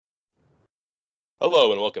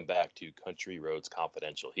Hello and welcome back to Country Roads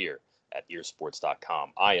Confidential here at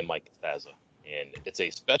earsports.com. I am Mike Faza, and it's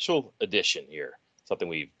a special edition here, something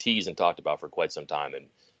we've teased and talked about for quite some time and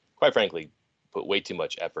quite frankly put way too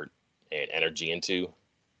much effort and energy into.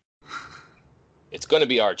 It's going to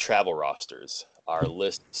be our travel rosters, our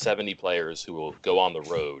list of 70 players who will go on the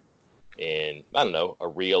road in, I don't know, a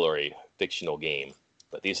real or a fictional game.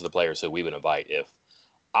 But these are the players who we would invite if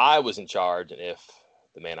I was in charge and if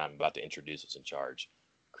the man I'm about to introduce was in charge,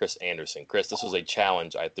 Chris Anderson. Chris, this was a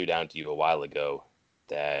challenge I threw down to you a while ago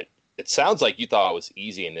that it sounds like you thought it was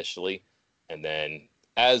easy initially, and then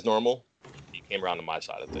as normal, you came around to my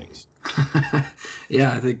side of things.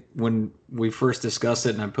 Yeah, I think when we first discussed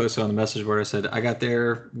it and I posted on the message board, I said I got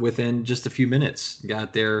there within just a few minutes.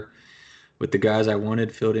 Got there with the guys I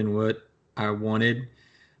wanted, filled in what I wanted,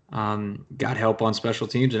 got help on special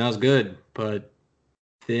teams, and I was good. But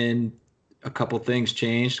then a couple things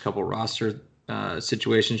changed, a couple roster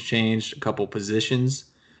situations changed, a couple positions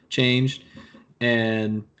changed.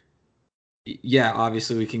 And yeah,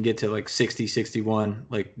 obviously we can get to like 60, 61,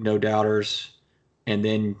 like no doubters. And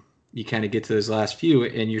then you kind of get to those last few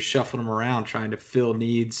and you're shuffling them around, trying to fill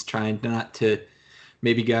needs, trying not to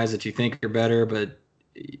maybe guys that you think are better, but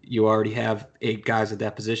you already have 8 guys at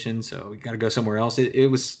that position. So you got to go somewhere else. It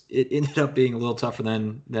ended up being a little tougher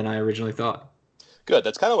than I originally thought. Good.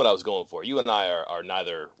 That's kind of what I was going for. You and I are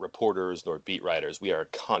neither reporters nor beat writers. We are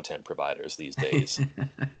content providers these days.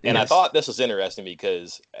 And I Yes. thought this was interesting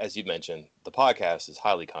because, as you mentioned, the podcast is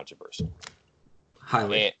highly controversial.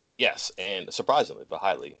 Highly. And yes, and surprisingly, but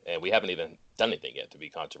highly. And we haven't even done anything yet to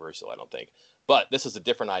be controversial, I don't think. But this is a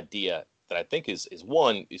different idea that I think is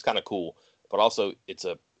one is kind of cool, but also it's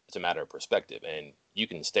a matter of perspective. And you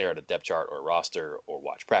can stare at a depth chart or a roster or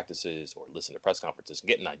watch practices or listen to press conferences and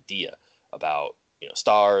get an idea about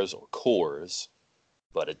stars or cores,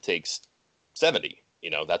 but it takes 70.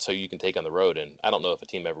 That's who you can take on the road. And I don't know if a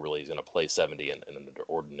team ever really is going to play 70 in under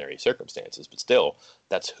ordinary circumstances, but still,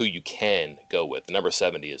 that's who you can go with. The number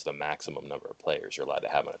 70 is the maximum number of players you're allowed to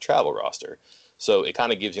have on a travel roster. So it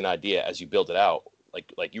kind of gives you an idea as you build it out.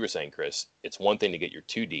 Like you were saying, Chris, it's one thing to get your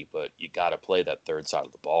 2 deep, but you got to play that third side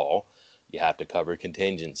of the ball. You have to cover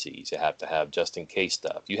contingencies. You have to have just in case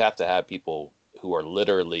stuff. You have to have people who are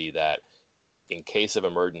literally that in case of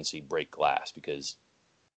emergency break glass, because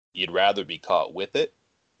you'd rather be caught with it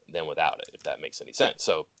than without it, if that makes any sense.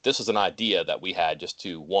 So this is an idea that we had just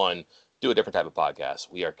to, one, do a different type of podcast.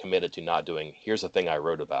 We are committed to not doing, here's the thing I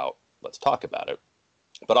wrote about, let's talk about it.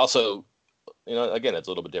 But also, again, it's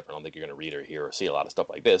a little bit different. I don't think you're going to read or hear or see a lot of stuff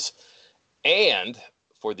like this. And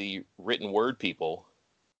for the written word people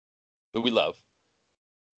who we love,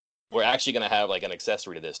 we're actually going to have like an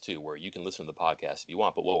accessory to this too, where you can listen to the podcast if you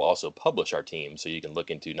want, but we'll also publish our team so you can look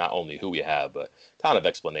into not only who we have, but kind of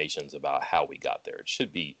explanations about how we got there. It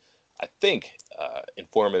should be, I think,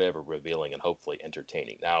 informative or revealing and hopefully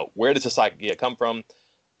entertaining. Now, where does this idea come from?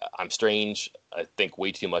 I'm strange. I think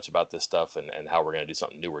way too much about this stuff and how we're going to do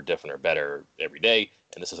something new or different or better every day.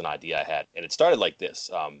 And this is an idea I had. And it started like this,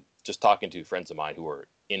 just talking to friends of mine who are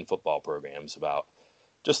in football programs about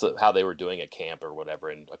just how they were doing at camp or whatever.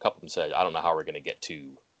 And a couple of them said, I don't know how we're going to get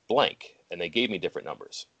to blank. And they gave me different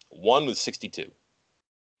numbers. One was 62.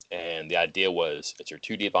 And the idea was it's your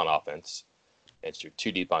 2 deep on offense. It's your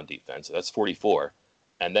 2 deep on defense. So that's 44.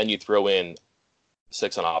 And then you throw in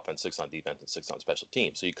 6 on offense, 6 on defense, and 6 on special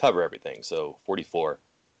teams. So you cover everything. So 44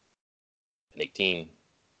 and 18,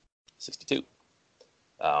 62.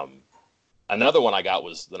 Another one I got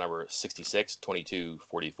was the number 66, 22,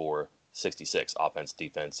 44, 66, offense,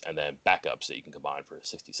 defense, and then backups that you can combine for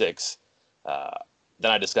 66.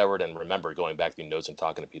 Then I discovered and remembered going back through notes and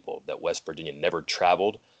talking to people that West Virginia never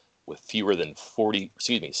traveled with fewer than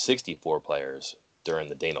 64 players during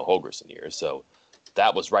the Dana Holgorsen years. So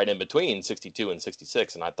that was right in between 62 and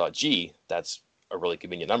 66. And I thought, gee, that's a really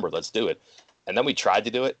convenient number. Let's do it. And then we tried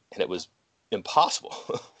to do it, and it was impossible.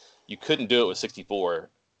 You couldn't do it with 64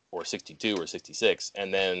 or 62 or 66.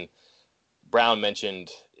 And then Brown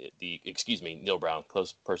mentioned Neil Brown,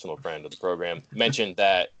 close personal friend of the program, mentioned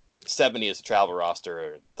that 70 is a travel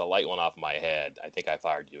roster. The light went off in my head. I think I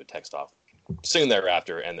fired you a text off soon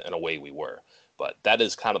thereafter, and away we were. But that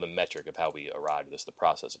is kind of the metric of how we arrived at this, the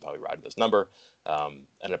process of how we arrived at this number, and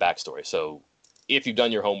a backstory. So if you've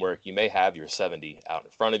done your homework, you may have your 70 out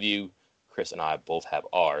in front of you. Chris and I both have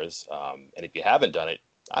ours. And if you haven't done it,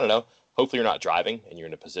 I don't know, hopefully you're not driving and you're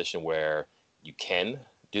in a position where you can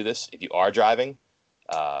do this. If you are driving,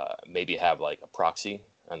 maybe have like a proxy,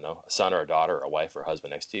 I don't know, a son or a daughter or a wife or a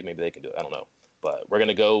husband next to you. Maybe they can do it. I don't know. But we're going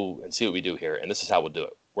to go and see what we do here. And this is how we'll do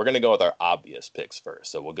it. we're going to go with our obvious picks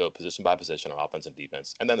first. So we'll go position by position on offense and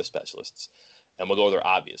defense, and then the specialists. And we'll go with our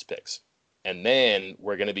obvious picks. And then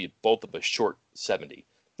we're going to be both of us short 70,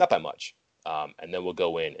 not by much. And then we'll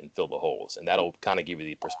go in and fill the holes. And that'll kind of give you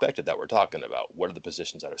the perspective that we're talking about. What are the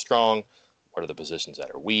positions that are strong? What are the positions that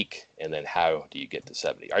are weak? And then how do you get to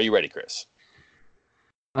 70? Are you ready, Chris?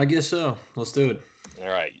 I guess so. Let's do it. All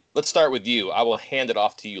right. Let's start with you. I will hand it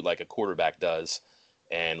off to you like a quarterback does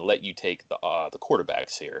and let you take the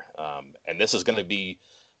quarterbacks here. And this is going to be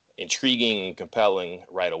intriguing and compelling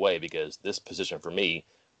right away because this position for me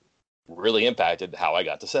really impacted how I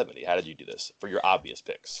got to 70. How did you do this for your obvious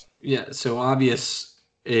picks? Yeah, so obvious.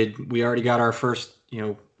 We already got our first,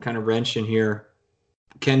 kind of wrench in here.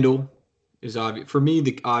 Kendall is obvious. For me,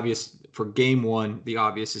 the obvious for game one, the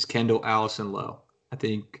obvious is Kendall, Allison, Lowe. I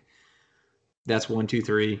think that's 1, 2,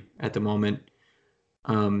 3 at the moment.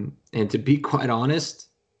 And to be quite honest,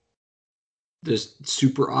 there's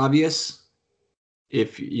super obvious.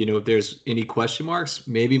 If there's any question marks,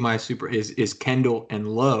 maybe my super is Kendall and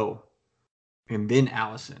Lowe, and then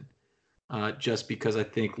Allison. Just because I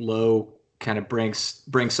think Lowe kind of brings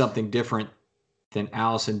something different than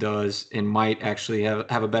Allison does, and might actually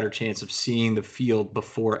have a better chance of seeing the field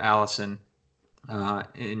before Allison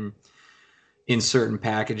in certain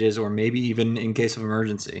packages, or maybe even in case of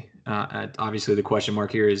emergency. Obviously, the question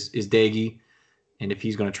mark here is Daggy, and if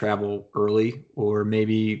he's going to travel early, or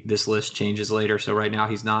maybe this list changes later. So right now,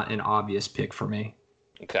 he's not an obvious pick for me.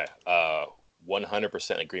 Okay.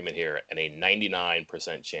 100% agreement here, and a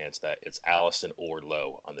 99% chance that it's Allison or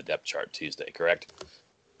Lowe on the depth chart Tuesday, correct?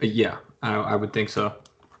 Yeah, I would think so.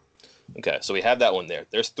 Okay, so we have that one there.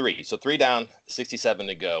 There's 3. So 3 down, 67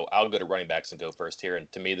 to go. I'll go to running backs and go first here.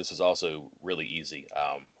 And to me, this is also really easy.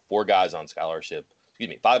 4 guys on scholarship.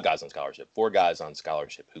 5 guys on scholarship. 4 guys on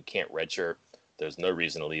scholarship who can't redshirt. There's no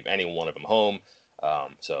reason to leave any one of them home.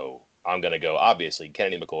 So I'm going to go, obviously,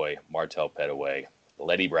 Kennedy McCoy, Martell Pettaway,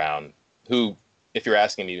 Leddie Brown, who, if you're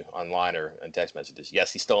asking me online or in text messages,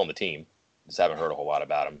 yes, he's still on the team. Just haven't heard a whole lot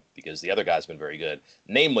about him because the other guy's been very good,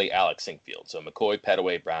 namely Alex Sinkfield. So McCoy,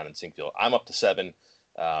 Pettaway, Brown, and Sinkfield. I'm up to 7.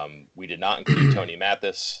 We did not include Tony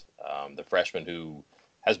Mathis, the freshman who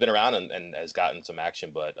has been around and has gotten some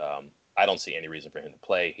action, but I don't see any reason for him to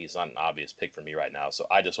play. He's not an obvious pick for me right now, so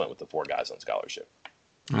I just went with the 4 guys on scholarship.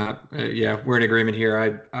 Yeah, we're in agreement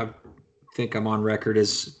here. I think I'm on record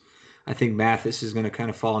as I think Mathis is going to kind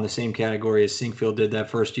of fall in the same category as Sinkfield did that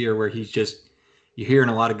first year, where he's just – you're hearing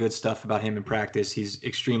a lot of good stuff about him in practice. He's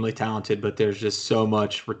extremely talented, but there's just so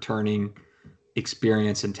much returning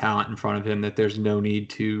experience and talent in front of him that there's no need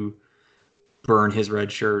to burn his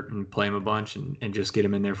red shirt and play him a bunch and just get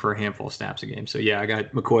him in there for a handful of snaps a game. So, yeah, I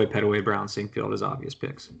got McCoy, Pettaway, Brown, Sinkfield as obvious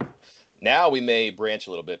picks. Now we may branch a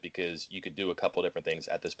little bit because you could do a couple different things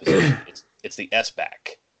at this position. It's the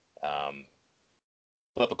S-back.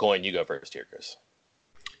 Flip a coin. You go first here, Chris.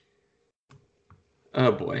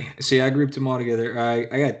 Oh, boy. See, I grouped them all together. I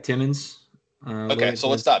got Timmons. Okay, so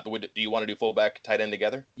let's stop. Do you want to do fullback, tight end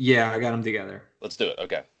together? Yeah, I got them together. Let's do it.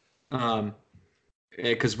 Okay.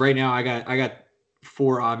 Because right now I got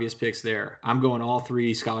 4 obvious picks there. I'm going all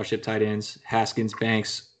 3 scholarship tight ends: Haskins,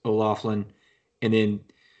 Banks, O'Laughlin, and then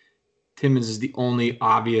Timmons is the only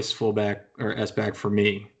obvious fullback or S-back for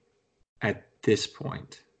me at this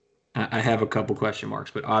point. I have a couple question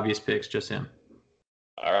marks, but obvious picks, just him.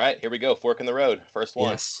 All right, here we go. Fork in the road. First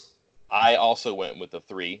one. Yes. I also went with the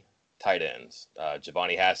 3 tight ends.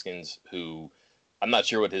 Giovanni Haskins, who I'm not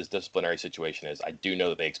sure what his disciplinary situation is. I do know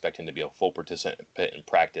that they expect him to be a full participant in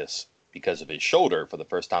practice because of his shoulder for the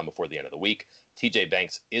first time before the end of the week. TJ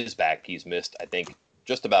Banks is back. He's missed, I think,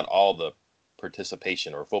 just about all the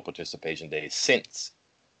participation or full participation days since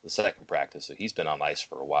the second practice. So he's been on ice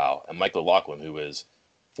for a while. And Michael O'Loughlin, who is,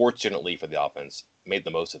 fortunately for the offense, made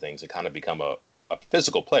the most of things and kind of become a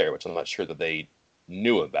physical player, which I'm not sure that they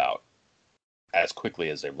knew about as quickly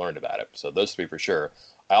as they've learned about it. So those 3 for sure.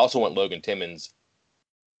 I also went Logan Timmons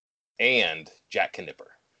and Jack Knipper.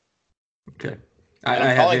 Okay.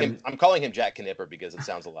 I'm calling him Jack Knipper because it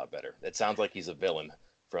sounds a lot better. It sounds like he's a villain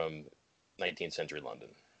from 19th century London.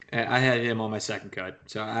 I had him on my second cut.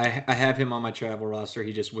 So I have him on my travel roster.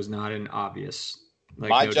 He just was not an obvious, no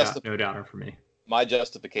doubter for me. My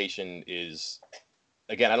justification is,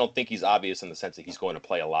 again, I don't think he's obvious in the sense that he's going to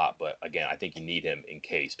play a lot, but again, I think you need him in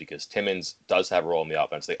case because Timmons does have a role in the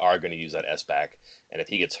offense. They are going to use that S-back, and if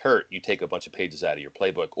he gets hurt, you take a bunch of pages out of your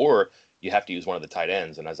playbook, or you have to use one of the tight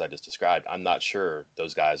ends, and as I just described, I'm not sure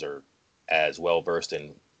those guys are as well-versed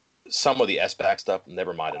in some of the S-back stuff,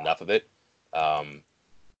 never mind enough of it.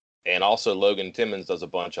 And also Logan Timmons does a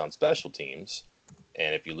bunch on special teams,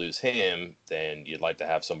 And if you lose him, then you'd like to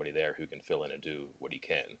have somebody there who can fill in and do what he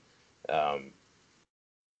can.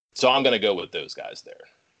 So I'm going to go with those guys there.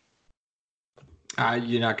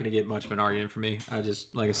 You're not going to get much of an argument from me.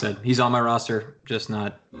 Like I said, he's on my roster, just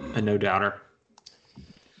not a no-doubter.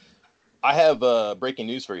 I have breaking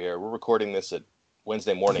news for you here. We're recording this at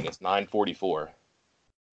Wednesday morning. It's 9:44.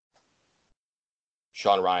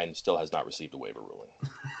 Sean Rhyan still has not received a waiver ruling.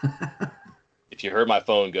 If you heard my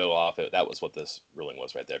phone go off, that was what this ruling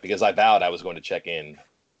was right there. Because I vowed I was going to check in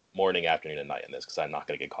morning, afternoon, and night in this because I'm not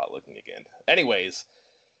going to get caught looking again. Anyways,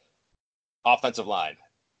 offensive line.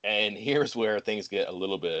 And here's where things get a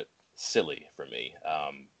little bit silly for me.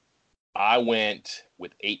 I went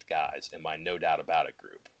with 8 guys in my no doubt about it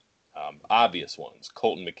group. Obvious ones: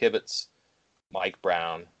 Colton McKivitz, Mike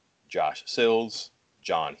Brown, Josh Sills,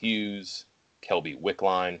 John Hughes, Kelby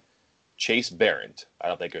Wickline, Chase Barrett. I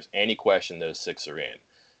don't think there's any question those 6 are in.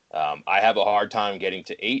 I have a hard time getting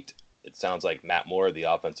to 8. It sounds like Matt Moore, the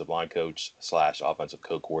offensive line coach / offensive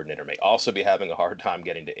co-coordinator, may also be having a hard time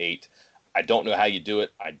getting to 8. I don't know how you do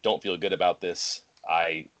it. I don't feel good about this.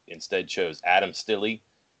 I instead chose Adam Stille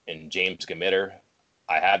and James Gamitter.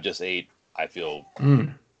 I have just 8. I feel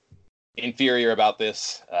inferior about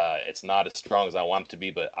this. It's not as strong as I want it to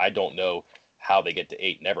be, but I don't know how they get to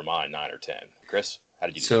 8. Never mind 9 or 10. Chris, how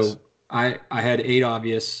did you do this? So I had 8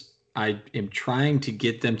 obvious. I am trying to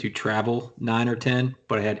get them to travel 9 or 10,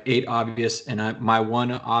 but I had 8 obvious, and my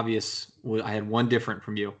one obvious, I had one different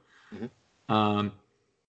from you. Mm-hmm.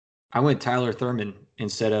 I went Tyler Thurman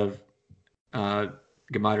instead of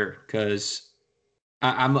Gamitter because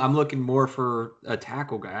I'm looking more for a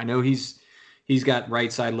tackle guy. I know he's got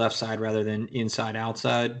right side, left side rather than inside,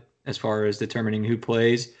 outside as far as determining who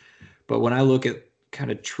plays. But when I look at kind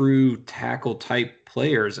of true tackle type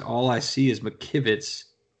players, all I see is McKivitz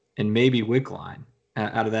and maybe Wickline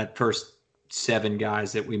out of that first 7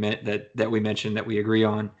 guys that we mentioned that we agree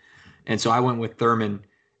on. And so I went with Thurman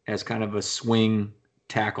as kind of a swing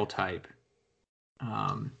tackle type.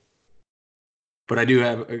 But I do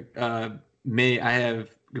have I have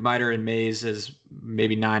Gamitter and Mays as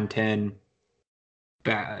maybe 9-10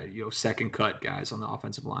 second cut guys on the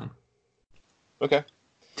offensive line. Okay.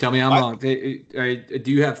 Tell me I'm wrong. Do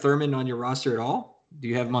you have Thurman on your roster at all? Do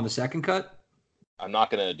you have him on the second cut? I'm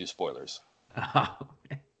not going to do spoilers.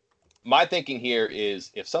 My thinking here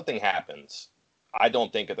is if something happens, I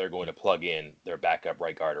don't think that they're going to plug in their backup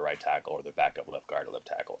right guard or right tackle or their backup left guard or left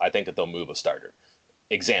tackle. I think that they'll move a starter.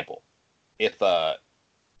 Example, if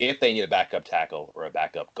they need a backup tackle or a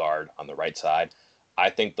backup guard on the right side, I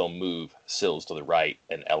think they'll move Sills to the right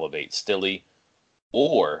and elevate Stille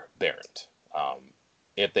or Barrett.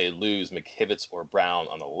 If they lose McKivitz or Brown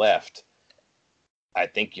on the left, I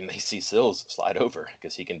think you may see Sills slide over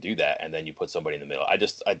because he can do that, and then you put somebody in the middle. I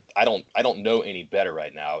don't know any better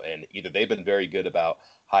right now, and either they've been very good about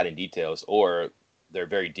hiding details, or they're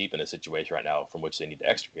very deep in a situation right now from which they need to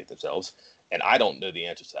extricate themselves, and I don't know the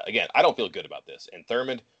answer to that. Again, I don't feel good about this. And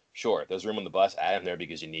Thurman, sure, if there's room on the bus, add him there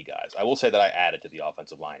because you need guys. I will say that I added to the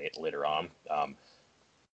offensive line later on.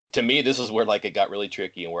 To me, this is where it got really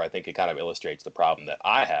tricky, and where I think it kind of illustrates the problem that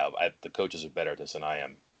I have. The coaches are better at this than I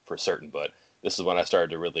am for certain, but this is when I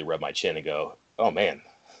started to really rub my chin and go, oh, man,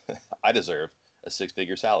 I deserve a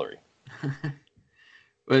 6-figure salary.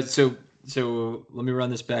 But so let me run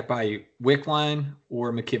this back by you. Wickline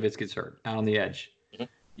or McKivitz gets hurt out on the edge. Mm-hmm.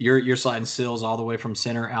 You're sliding Sills all the way from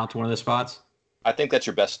center out to one of the spots? I think that's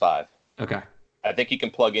your best 5. Okay. I think you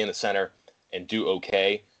can plug in a center and do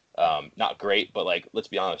okay. Not great, but let's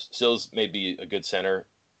be honest. Sills may be a good center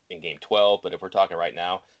in game 12, but if we're talking right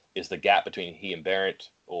now, is the gap between he and Barrett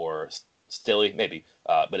or Stille, maybe,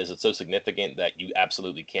 but is it so significant that you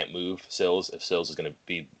absolutely can't move Sills if Sills is going to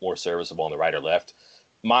be more serviceable on the right or left?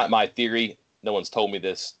 My theory, no one's told me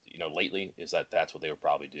this, lately, is that that's what they would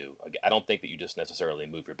probably do. I don't think that you just necessarily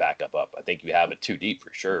move your backup up. I think you have it too deep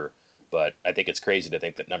for sure, but I think it's crazy to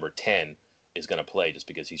think that number 10 is going to play just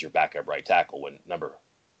because he's your backup right tackle when number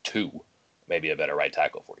 2 may be a better right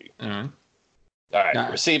tackle for you. Mm-hmm. All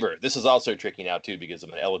right, receiver. This is also tricky now too because of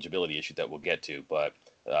an eligibility issue that we'll get to, but.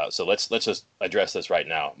 So let's just address this right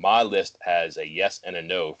now. My list has a yes and a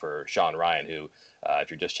no for Sean Rhyan, who,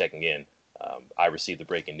 if you're just checking in, I received the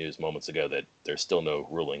breaking news moments ago that there's still no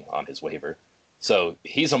ruling on his waiver. So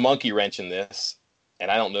he's a monkey wrench in this,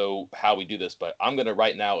 and I don't know how we do this, but I'm going to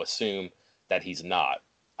right now assume that he's not.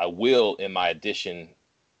 I will, in my addition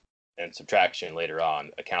and subtraction later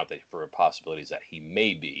on, account for possibilities that he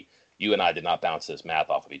may be. You and I did not bounce this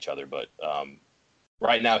math off of each other, but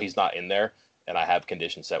right now he's not in there. And I have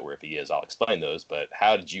conditions set where if he is, I'll explain those. But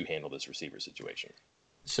how did you handle this receiver situation?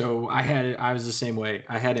 So I was the same way.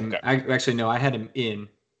 I had him. Okay. I actually no, I had him in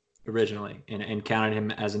originally and counted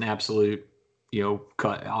him as an absolute,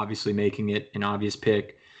 cut. Obviously, making it an obvious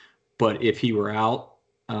pick. But if he were out,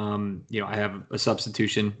 I have a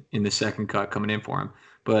substitution in the second cut coming in for him.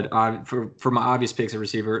 But for my obvious picks at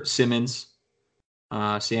receiver, Simmons,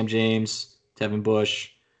 Sam James, Tevin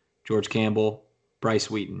Bush, George Campbell, Bryce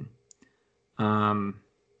Wheaton. Um,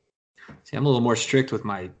 See, I'm a little more strict with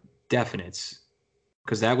my definites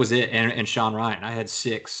because that was it. And Sean Ryan, I had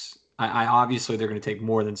six. I obviously they're going to take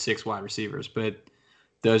more than six wide receivers, but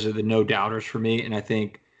those are the no doubters for me. And I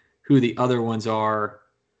think who the other ones are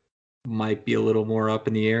might be a little more up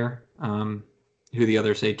in the air. Who the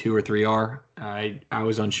other say two or three are, I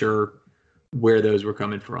was unsure where those were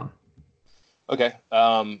coming from. Okay.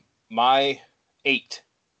 My 8,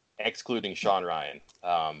 excluding Sean Ryan.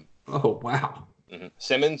 Oh wow.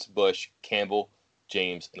 Simmons, Bush, Campbell,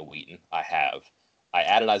 James, and Wheaton. I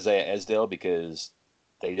added Isaiah Esdale because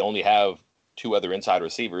they only have 2 other inside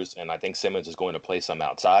receivers, and I think Simmons is going to play some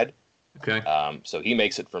outside. Okay. So he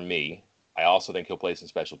makes it for me. I also think he'll play some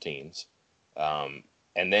special teams.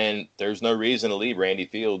 And then there's no reason to leave Randy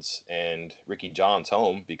Fields and Ricky Johns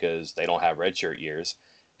home because they don't have redshirt years.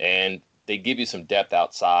 And they give you some depth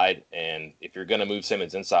outside. And if you're going to move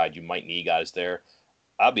Simmons inside, you might need guys there.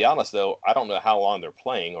 I'll be honest, though, I don't know how long they're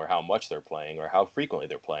playing or how much they're playing or how frequently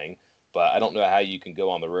they're playing. But I don't know how you can go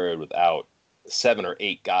on the road without 7 or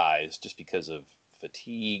 8 guys just because of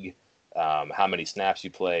fatigue, how many snaps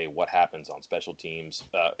you play, what happens on special teams.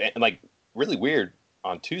 And like really weird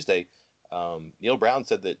on Tuesday, Neil Brown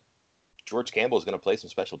said that George Campbell is going to play some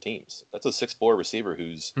special teams. That's a 6'4" receiver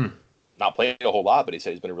who's not played a whole lot, but he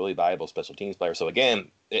said he's been a really valuable special teams player. So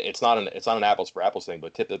again, it's not an apples for apples thing,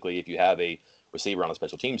 but typically if you have a receiver on a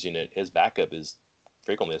special teams unit, his backup is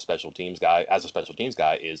frequently a special teams guy. As a special teams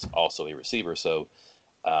guy, is also a receiver. So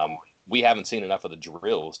we haven't seen enough of the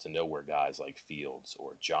drills to know where guys like Fields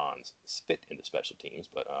or Johns fit into special teams.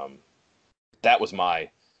 But that was my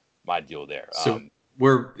deal there. So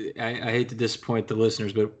I hate to disappoint the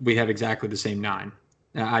listeners, but we have exactly the same 9.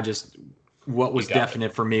 What was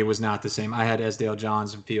definite for me was not the same. I had Esdale,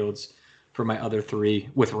 Johns, and Fields for my other 3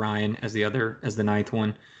 with Ryan as the ninth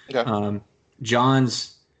one. Okay.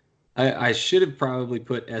 Johns, I should have probably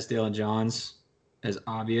put Esdale and Johns as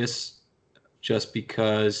obvious just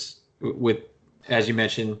because with, as you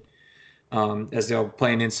mentioned, Esdale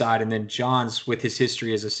playing inside, and then Johns with his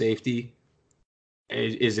history as a safety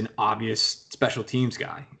is an obvious special teams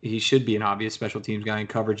guy. He should be an obvious special teams guy in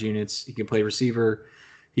coverage units. He can play receiver.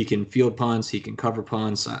 He can field punts. He can cover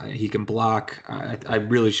punts. He can block. I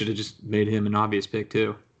really should have just made him an obvious pick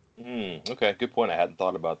too. Okay, good point. I hadn't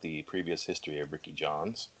thought about the previous history of Ricky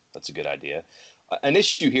Johns. That's a good idea. An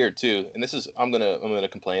issue here too, and this is I'm gonna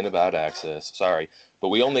complain about access. Sorry, but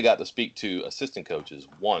we only got to speak to assistant coaches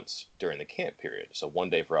once during the camp period. So one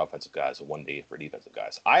day for offensive guys and one day for defensive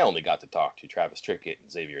guys. I only got to talk to Travis Trickett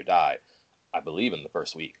and Xavier Dye, I believe, in the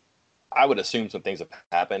first week. I would assume some things have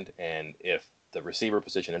happened, and if the receiver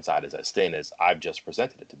position inside is as thin as I've just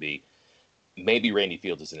presented it to be, maybe Randy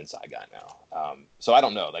Fields is an inside guy now. So I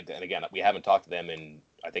don't know. Like, and again, we haven't talked to them in,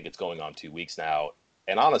 I think it's going on 2 weeks now.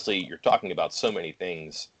 And honestly, you're talking about so many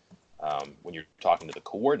things when you're talking to the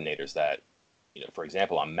coordinators that, for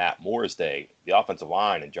example, on Matt Moore's day, the offensive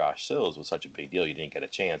line and Josh Sills was such a big deal. You didn't get a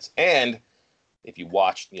chance. And if you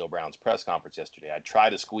watched Neil Brown's press conference yesterday, I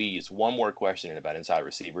tried to squeeze one more question in about inside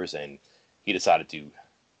receivers, and he decided to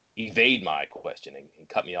evade my question and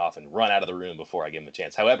cut me off and run out of the room before I gave him a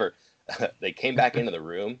chance. However, they came back into the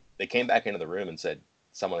room. They came back into the room and said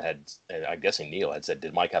someone had, and I'm guessing Neil had said,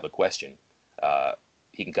 "Did Mike have a question?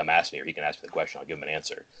 He can come ask me, or he can ask me the question. I'll give him an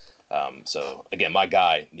answer." So again, my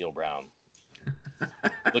guy Neil Brown,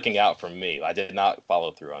 looking out for me. I did not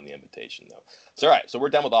follow through on the invitation though. So all right, so we're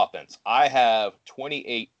done with offense. I have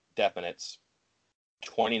 28 definites,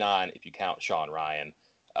 29 if you count Sean Ryan.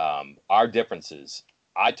 Our differences: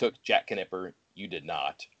 I took Jack Knipper, you did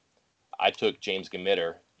not. I took James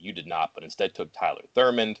Gamitter, you did not, but instead took Tyler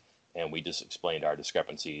Thurmond, and we just explained our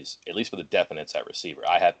discrepancies, at least for the definites at receiver.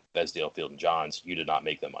 I had Esdale, Field, and Johns. You did not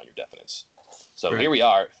make them on your definites. So Here we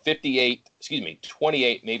are,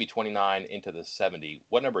 28, maybe 29 into the 70.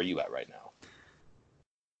 What number are you at right now?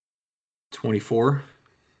 24.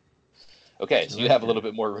 Okay, so you have a little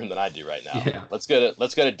bit more room than I do right now. Yeah. Let's go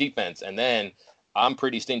to defense, and then I'm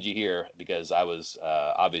pretty stingy here because I was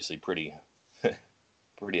obviously pretty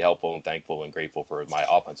helpful and thankful and grateful for my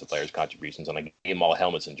offensive players' contributions, and I gave them all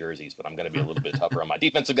helmets and jerseys, but I'm going to be a little bit tougher on my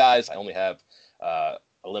defensive guys. I only have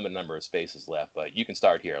a limited number of spaces left, but you can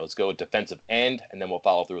start here. Let's go with defensive end, and then we'll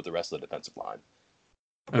follow through with the rest of the defensive line.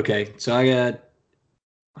 Okay, so I got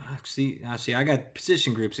I got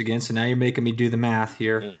position groups again, so now you're making me do the math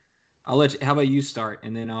here. Mm. I'll let you. How about you start,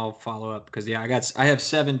 and then I'll follow up because I have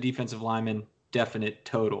 7 defensive linemen definite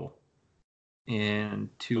total, and We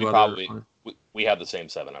two other. probably we have the same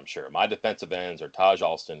 7, I'm sure. My defensive ends are Taj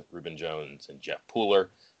Alston, Reuben Jones, and Jeff Pooler.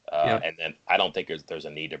 Yep. And then I don't think there's a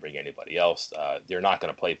need to bring anybody else. They're not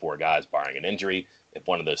going to play 4 guys barring an injury. If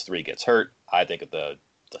one of those 3 gets hurt, I think the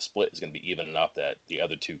split is going to be even enough that the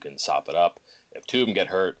other 2 can sop it up. If 2 of them get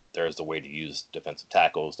hurt, there's the way to use defensive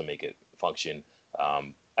tackles to make it function.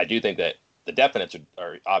 I do think that the definites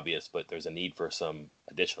are obvious, but there's a need for some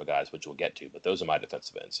additional guys, which we'll get to. But those are my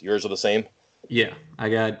defensive ends. Yours are the same? Yeah, I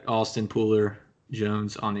got Alston, Pooler,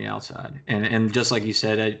 Jones on the outside, and just like you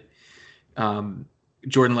said,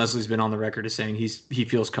 Jordan Leslie's been on the record as saying he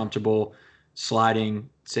feels comfortable sliding,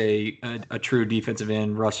 say, a true defensive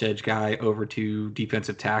end rush edge guy over to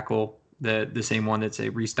defensive tackle, the same one that say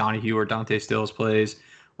Reese Donahue or Dante Stills plays,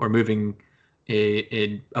 or moving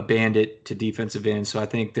a bandit to defensive end. So I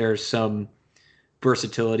think there's some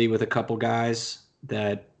versatility with a couple guys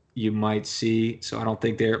that you might see. So I don't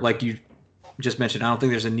think they're like you just mentioned. I don't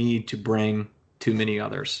think there's a need to bring too many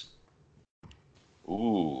others.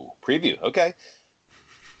 Ooh, preview. Okay.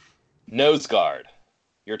 Nose guard.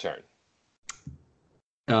 Your turn.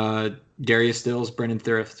 Darius Stills, Brendan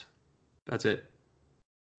Thrift. That's it.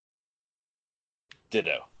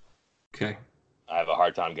 Ditto. Okay. I have a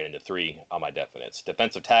hard time getting to 3 on my definites.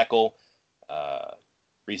 Defensive tackle,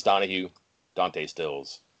 Reese Donahue, Dante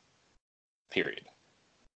Stills, period.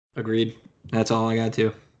 Agreed. That's all I got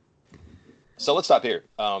to. So let's stop here.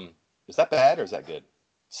 Is that bad or is that good?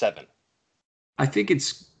 7. I think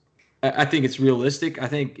it's realistic. I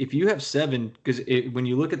think if you have 7, because when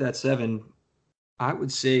you look at that 7, I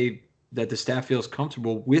would say that the staff feels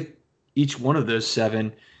comfortable with each one of those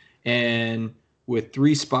 7, and with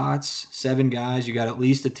 3 spots, 7 guys, you got at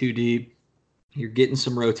least a 2 deep. You're getting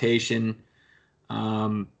some rotation.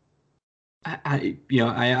 I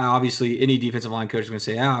obviously any defensive line coach is going to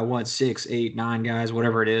say, I want 6, 8, 9 guys,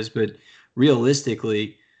 whatever it is. But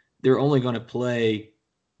realistically, they're only going to play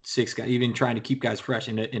 6 guys, even trying to keep guys fresh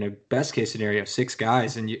in a best case scenario, 6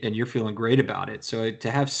 guys, and you're feeling great about it. So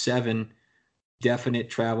to have 7 definite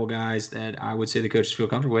travel guys that I would say the coaches feel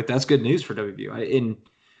comfortable with, that's good news for WVU.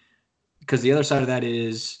 Because the other side of that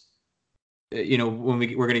is, when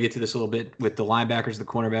we're going to get to this a little bit with the linebackers, the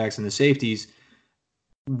cornerbacks, and the safeties,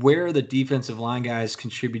 where are the defensive line guys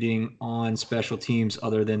contributing on special teams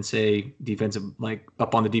other than, say, defensive, like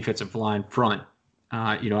up on the defensive line front?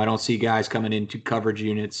 I don't see guys coming into coverage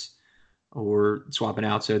units or swapping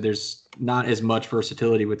out. So there's not as much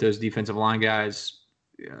versatility with those defensive line guys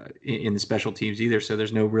in the special teams either. So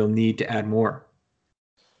there's no real need to add more.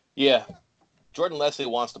 Yeah. Jordan Leslie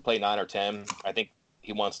wants to play 9 or 10. I think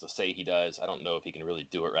he wants to say he does. I don't know if he can really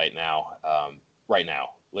do it right now.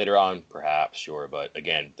 Later on, perhaps, sure. But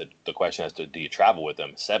again, the question is, do you travel with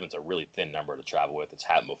them? 7's a really thin number to travel with. It's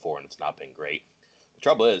happened before, and it's not been great. The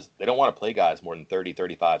trouble is they don't want to play guys more than 30,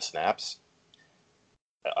 35 snaps.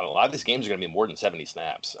 A lot of these games are going to be more than 70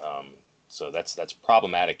 snaps. So that's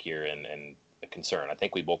problematic here and a concern. I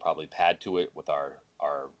think we will probably pad to it with our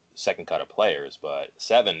second cut of players, but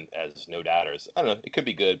 7 as no doubters, I don't know, it could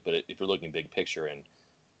be good, but if you're looking big picture and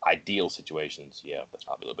ideal situations, yeah, that's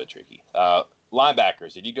probably a little bit tricky.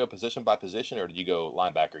 Linebackers, did you go position by position or did you go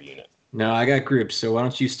linebacker unit? No, I got groups. So why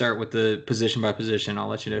don't you start with the position by position? I'll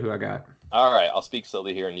let you know who I got. All right, I'll speak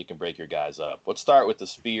slowly here and you can break your guys up. Let's start with the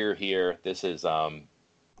spear here. This is kind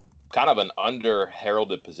of an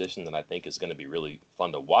under-heralded position that I think is going to be really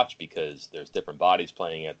fun to watch because there's different bodies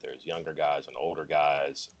playing it. There's younger guys and older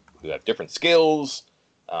guys who have different skills.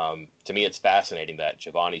 To me, it's fascinating that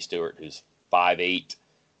Giovanni Stewart, who's 5'8",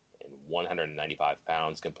 and 195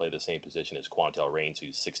 pounds, can play the same position as Quantel Rains,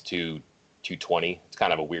 who's 6'2", 220. It's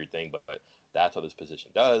kind of a weird thing, but that's what this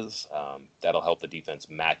position does. That'll help the defense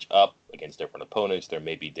match up against different opponents. There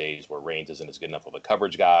may be days where Rains isn't as good enough of a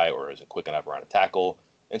coverage guy or isn't quick enough around a tackle,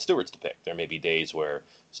 and Stewart's to pick. There may be days where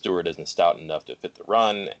Stewart isn't stout enough to fit the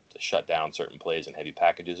run, to shut down certain plays and heavy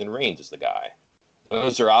packages, and Rains is the guy.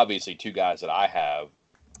 Those are obviously 2 guys that I have,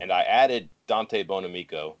 and I added Dante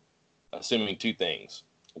Bonamico, assuming 2 things.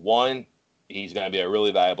 1, he's going to be a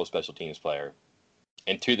really valuable special teams player.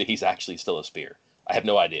 And 2, that he's actually still a spear. I have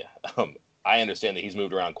no idea. I understand that he's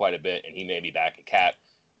moved around quite a bit, and he may be back at Cat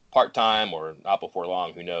part-time or not before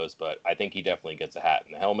long, who knows. But I think he definitely gets a hat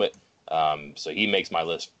and a helmet. So he makes my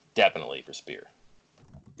list definitely for spear.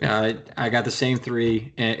 I got the same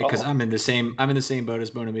 3 because I'm in the same boat as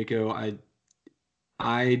Bonamico.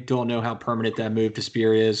 I don't know how permanent that move to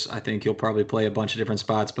spear is. I think he'll probably play a bunch of different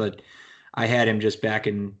spots, but I had him just back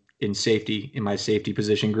in in safety in my safety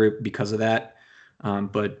position group because of that.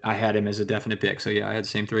 But I had him as a definite pick. So yeah, I had the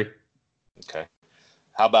same three. Okay.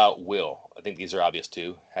 How about Will? I think these are obvious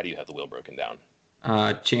too. How do you have the Will broken down?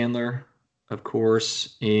 Chandler, of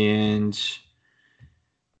course, and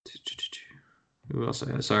who else?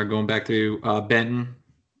 Sorry, going back to Benton.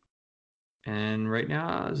 And right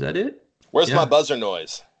now, is that it? Where's my buzzer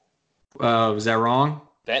noise? Was that wrong?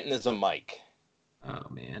 Benton is a Mike. Oh,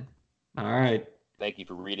 man. All right. Thank you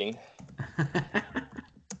for reading.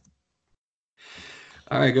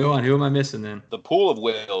 All right, go on. Who am I missing then? The pool of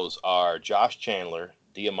Wills are Josh Chandler,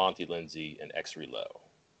 Diamante Lindsay, and Exree Lowe.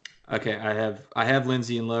 Okay, I have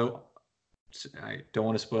Lindsay and Lowe. I don't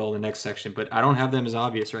want to spoil the next section, but I don't have them as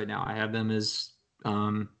obvious right now. I have them as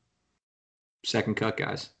second cut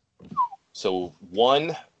guys. So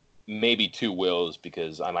one, maybe two Wills,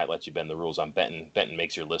 because I might let you bend the rules on Benton. Benton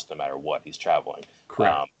makes your list no matter what. He's traveling.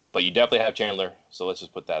 Correct. But you definitely have Chandler, so let's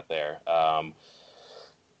just put that there.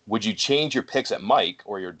 Would you change your picks at Mike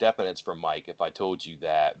or your definites for Mike if I told you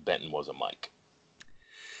that Benton was a Mike?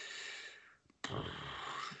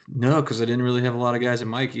 No, because I didn't really have a lot of guys at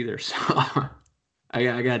Mike either. So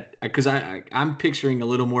I'm picturing a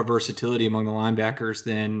little more versatility among the linebackers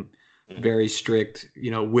than very strict,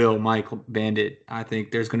 Will, Mike, Bandit. I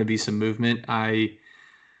think there's going to be some movement. I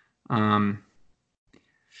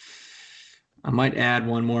might add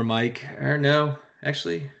one more Mike. Or no,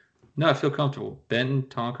 actually, no, I feel comfortable. Benton,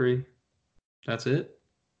 Tonkery, that's it.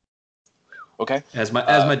 Okay. As my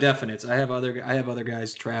definites, I have other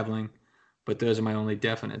guys traveling, but those are my only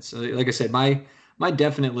definites. Like I said, my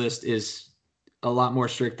definite list is a lot more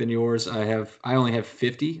strict than yours. I only have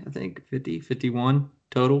 50, I think, 51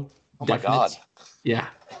 total. Oh my God. Yeah.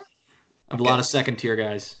 I have a lot of second tier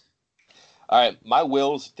guys. All right. My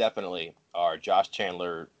Wills definitely are Josh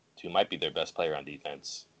Chandler, who might be their best player on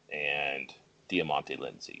defense, and Diamante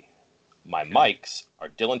Lindsay. My Mikes are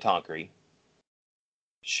Dylan Tonkery,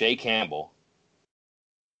 Shea Campbell,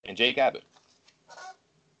 and Jake Abbott.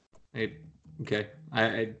 Okay.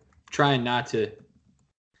 I trying not to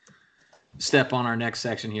step on our next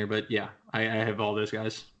section here, but yeah, I have all those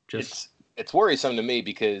guys. It's worrisome to me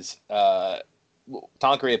because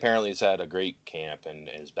Tonkery apparently has had a great camp and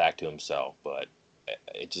is back to himself, but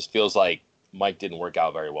it just feels like Mike didn't work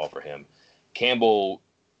out very well for him. Campbell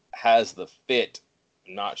has the fit.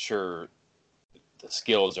 I'm not sure the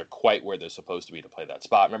skills are quite where they're supposed to be to play that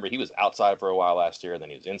spot. Remember, he was outside for a while last year, then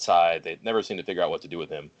he was inside. They never seemed to figure out what to do with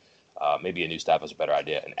him. Maybe a new staff has a better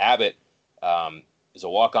idea. And Abbott is a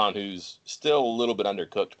walk-on who's still a little bit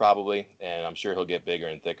undercooked probably, and I'm sure he'll get bigger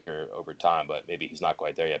and thicker over time, but maybe he's not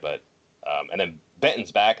quite there yet. But and then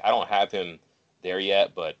Benton's back. I don't have him there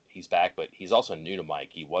yet, but he's back. But he's also new to Mike.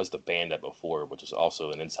 He was the Bandit before, which was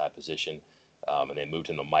also an inside position, and they moved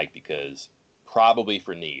him to Mike because probably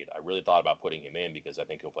for need. I really thought about putting him in because I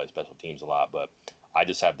think he'll play special teams a lot, but I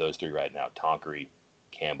just have those three right now, Tonkery,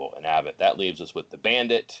 Campbell, and Abbott. That leaves us with the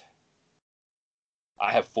Bandit.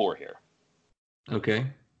 I have four here. Okay.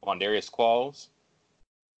 Wandarius Qualls,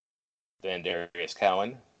 then Darius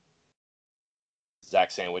Cowan, Zach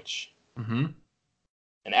Sandwich, and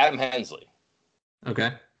Adam Hensley.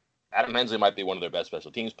 Okay. Adam Hensley might be one of their best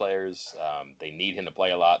special teams players. They need him to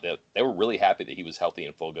play a lot. They were really happy that he was healthy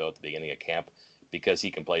and full go at the beginning of camp because he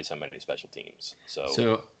can play so many special teams.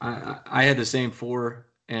 So I had the same four,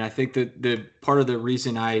 and I think that the part of the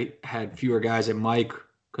reason I had fewer guys at Mike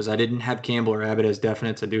because I didn't have Campbell or Abbott as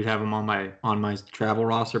definites. I do have them on my travel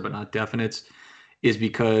roster, but not definites, is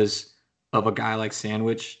because of a guy like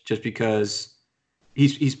Sandwich. Just because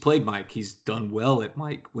he's played Mike, he's done well at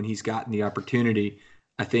Mike when he's gotten the opportunity.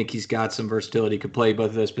 I think he's got some versatility, could play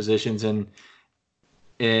both of those positions, and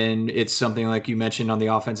it's something like you mentioned on the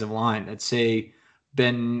offensive line. Let's say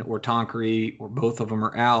Benton or Tonkery or both of them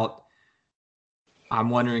are out. I'm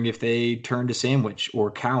wondering if they turn to Sandwich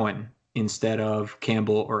or Cowan instead of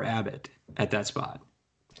Campbell or Abbott at that spot.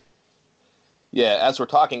 Yeah, as we're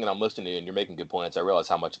talking and I'm listening to you and you're making good points, I realize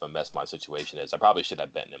how much of a mess my situation is. I probably should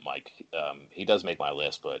have Benton and Mike. He does make my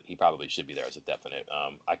list, but he probably should be there as a definite.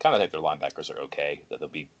 I kind of think their linebackers are okay. That they'll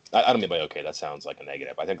be. I don't mean by okay. That sounds like a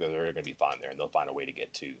negative. I think they're going to be fine there, and they'll find a way to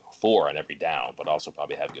get to 4 on every down, but also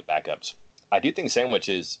probably have good backups. I do think Sandwich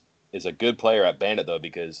is a good player at Bandit though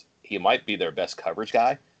because he might be their best coverage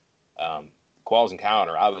guy. Qualls and Cowan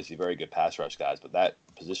are obviously very good pass rush guys, but that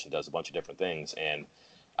position does a bunch of different things. And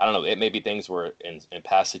I don't know, it may be things where in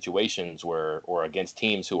past situations where or against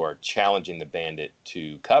teams who are challenging the Bandit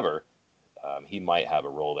to cover, he might have a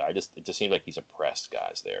role there. It just seems like he's impressed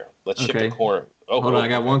guys there. Let's shift the corner. Hold on, I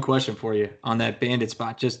got one question for you on that Bandit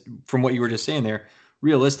spot. Just from what you were just saying there,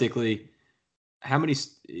 realistically, how many?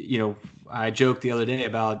 I joked the other day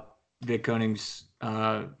about Vic Koenning's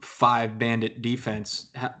 5 bandit defense,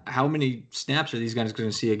 how many snaps are these guys going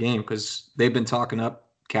to see a game? Because they've been talking up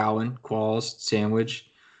Cowan, Qualls, Sandwich,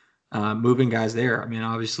 moving guys there. I mean,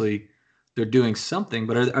 obviously they're doing something,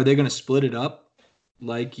 but are they going to split it up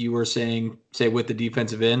like you were saying, say with the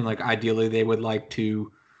defensive end? Like ideally they would like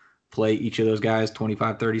to play each of those guys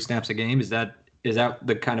 25, 30 snaps a game. Is that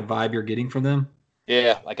the kind of vibe you're getting from them?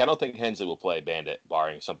 Yeah, like I don't think Hensley will play bandit,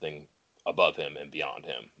 barring something above him and beyond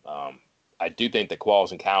him. I do think that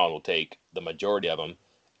Qualls and Cowan will take the majority of them,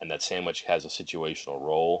 and that Sandwich has a situational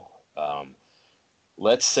role.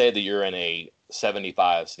 Let's say that you're in a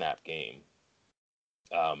 75 snap game,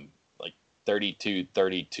 like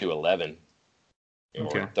 32-11,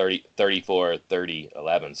 or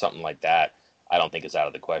 34-30-11, something like that. I don't think it's out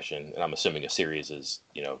of the question, and I'm assuming a series is,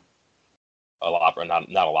 a lot for not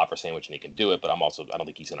a lot for Sandwich, and he can do it. But I don't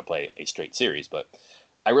think he's going to play a straight series. But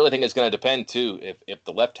I really think it's going to depend too. If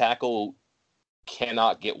the left tackle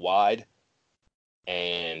cannot get wide,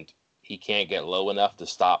 and he can't get low enough to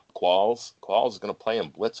stop Qualls is going to play him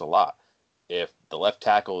blitz a lot. If the left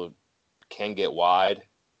tackle can get wide,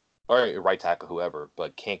 or right tackle, whoever,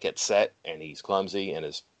 but can't get set, and he's clumsy and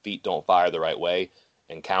his feet don't fire the right way,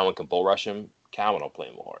 and Cowan can bull rush him, Cowan will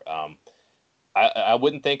play more. I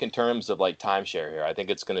wouldn't think in terms of like timeshare here. I think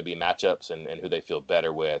it's going to be matchups and who they feel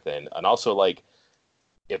better with, and also like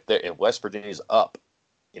if West Virginia's up,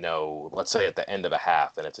 let's say at the end of a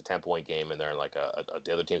half and it's a 10-point game and they're in like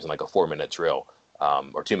the other team's in like a 4-minute drill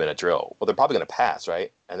or 2-minute drill. Well, they're probably going to pass,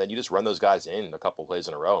 right? And then you just run those guys in a couple plays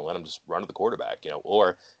in a row and let them just run to the quarterback,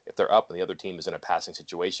 Or if they're up and the other team is in a passing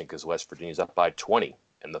situation because West Virginia's up by 20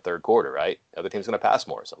 in the third quarter, right? The other team's going to pass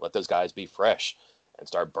more, so let those guys be fresh and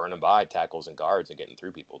start burning by tackles and guards and getting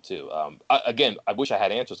through people too. Again, I wish I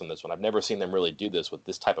had answers on this one. I've never seen them really do this with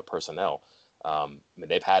this type of personnel. I mean,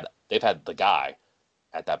 they've had the guy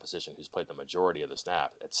at that position who's played the majority of the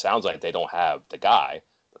snap. It sounds like they don't have the guy,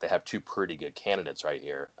 but they have 2 pretty good candidates right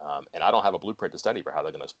here. And I don't have a blueprint to study for how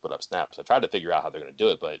they're going to split up snaps. I tried to figure out how they're going to do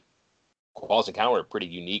it, but Qualls and Cowan are pretty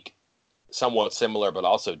unique, somewhat similar, but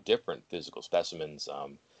also different physical specimens.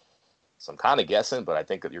 So I'm kind of guessing, but I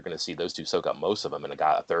think that you're going to see those two soak up most of them, and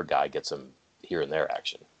a third guy gets them here and there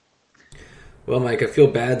action. Well, Mike, I feel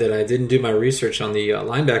bad that I didn't do my research on the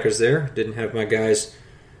linebackers there. Didn't have my guys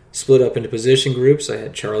split up into position groups. I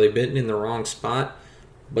had Charlie Benton in the wrong spot.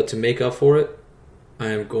 But to make up for it, I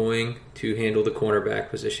am going to handle the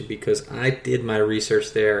cornerback position because I did my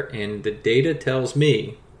research there, and the data tells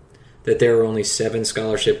me that there are only 7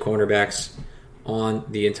 scholarship cornerbacks on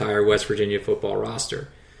the entire West Virginia football roster.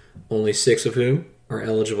 Only 6 of whom are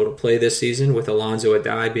eligible to play this season, with Alonzo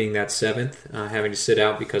Adai being that 7th, having to sit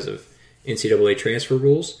out because of NCAA transfer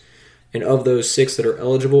rules. And of those 6 that are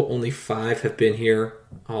eligible, only 5 have been here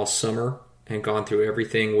all summer and gone through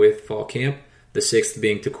everything with fall camp. The 6th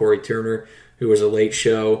being Corey Turner, who was a late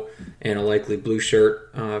show and a likely blue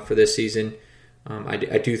shirt for this season. I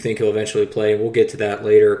do think he'll eventually play, and we'll get to that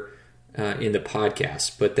later in the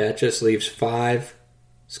podcast. But that just leaves 5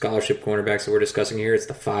 scholarship cornerbacks that we're discussing here. It's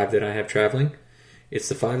the 5 that I have traveling. It's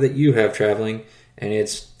the 5 that you have traveling. And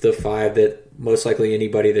it's the 5 that most likely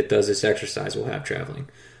anybody that does this exercise will have traveling.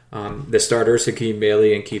 The starters, Hakeem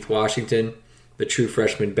Bailey and Keith Washington. The true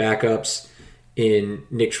freshman backups in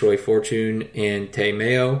Nick Troy Fortune and Tay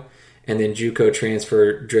Mayo. And then JUCO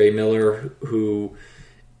transfer Dre Miller, who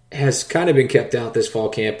has kind of been kept out this fall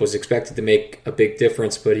camp, was expected to make a big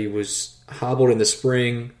difference, but he was hobbled in the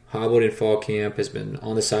spring, hobbled in fall camp, has been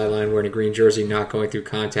on the sideline wearing a green jersey, not going through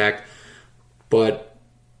contact. But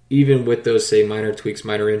even with those, say, minor tweaks,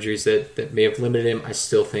 minor injuries that may have limited him, I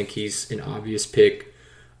still think he's an obvious pick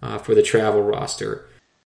for the travel roster.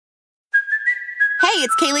 Hey,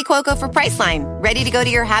 it's Kaylee Cuoco for Priceline. Ready to go to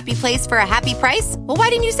your happy place for a happy price? Well, why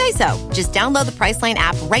didn't you say so? Just download the Priceline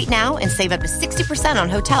app right now and save up to 60% on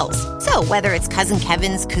hotels. So whether it's Cousin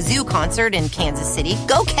Kevin's Kazoo Concert in Kansas City,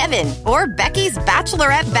 go Kevin, or Becky's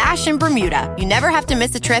Bachelorette Bash in Bermuda, you never have to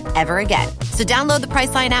miss a trip ever again. So download the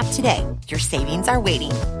Priceline app today. Your savings are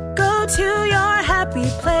waiting. Go to your happy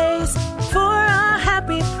place for a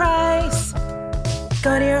happy price.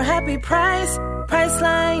 Go to your happy price,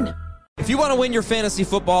 Priceline. If you want to win your fantasy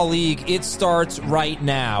football league, it starts right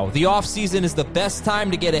now. The offseason is the best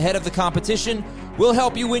time to get ahead of the competition. We'll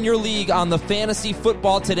help you win your league on the Fantasy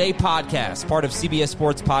Football Today podcast, part of CBS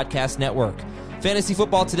Sports Podcast Network. Fantasy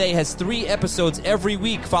Football Today has 3 episodes every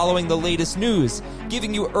week following the latest news,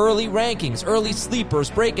 giving you early rankings, early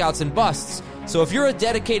sleepers, breakouts, and busts. So if you're a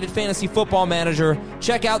dedicated fantasy football manager,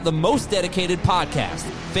 check out the most dedicated podcast,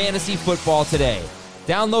 Fantasy Football Today.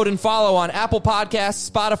 Download and follow on Apple Podcasts,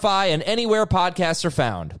 Spotify, and anywhere podcasts are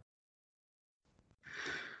found.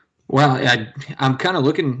 Well, I'm kind of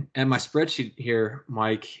looking at my spreadsheet here,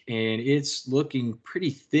 Mike, and it's looking pretty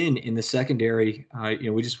thin in the secondary.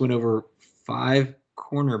 We just went over 5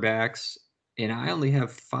 cornerbacks, and I only have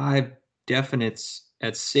 5 definites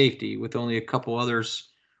at safety, with only a couple others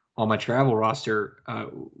on my travel roster.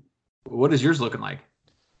 What is yours looking like?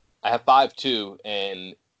 I have 5 too,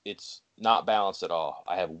 and it's not balanced at all.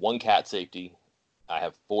 I have 1 cat safety. I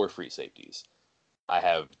have 4 free safeties. I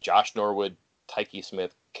have Josh Norwood, Tyke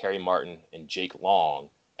Smith, Kerry Martin, and Jake Long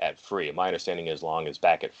at free. My understanding is Long is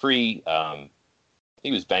back at free.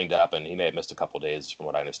 He was banged up, and he may have missed a couple of days from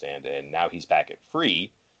what I understand, and now he's back at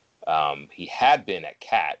free. He had been at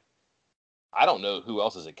cat. I don't know who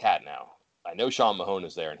else is at cat now. I know Sean Mahone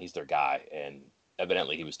is there, and he's their guy, and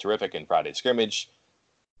evidently he was terrific in Friday's scrimmage.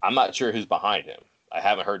 I'm not sure who's behind him. I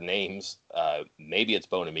haven't heard names. Maybe it's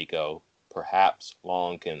Bonamico. Perhaps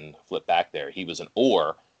Long can flip back there. He was an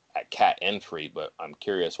or at cat and free, but I'm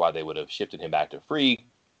curious why they would have shifted him back to free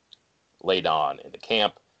late on in the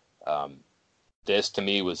camp. This to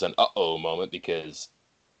me was an uh-oh moment, because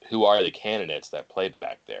who are the candidates that played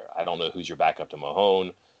back there? I don't know who's your backup to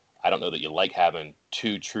Mahone. I don't know that you like having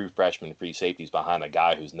 2 true freshman free safeties behind a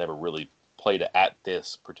guy who's never really played at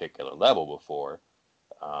this particular level before.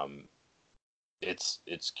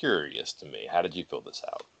 It's curious to me. How did you fill this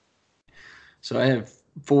out? So I have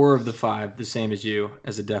 4 of the 5, the same as you,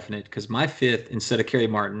 as a definite, because my 5th, instead of Kerry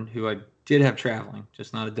Martin, who I did have traveling,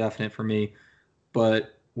 just not a definite for me,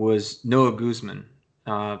 but was Noah Guzman,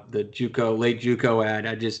 the late JUCO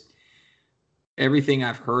ad. Everything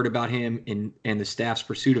I've heard about him and the staff's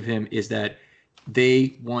pursuit of him is that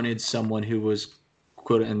they wanted someone who was,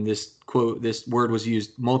 quote, and this word was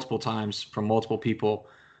used multiple times from multiple people,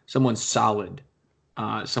 someone solid.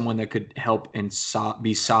 Someone that could help and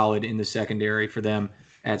be solid in the secondary for them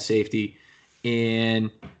at safety. And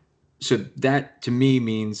so that to me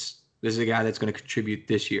means this is a guy that's going to contribute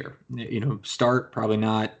this year. Start, probably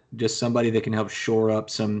not, just somebody that can help shore up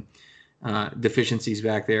some deficiencies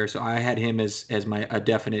back there. So I had him as a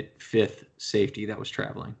definite 5th safety that was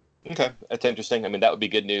traveling. Okay, that's interesting. I mean, that would be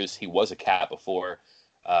good news. He was a cat before.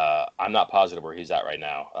 I'm not positive where he's at right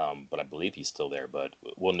now, but I believe he's still there. But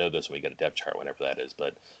we'll know this when we get a depth chart, whenever that is.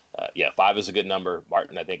 But 5 is a good number.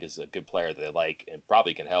 Martin, I think, is a good player that they like and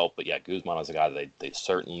probably can help. But Guzman is a guy that they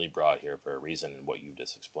certainly brought here for a reason, and what you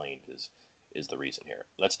just explained is the reason here.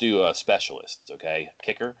 Let's do specialists, okay?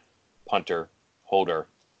 Kicker, punter, holder,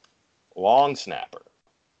 long snapper.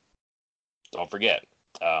 Don't forget,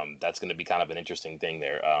 that's going to be kind of an interesting thing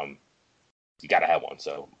there. You got to have one.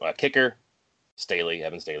 So kicker,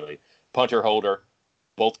 Evan Staley. Punter, holder,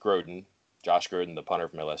 both Grodin. Josh Grodin, the punter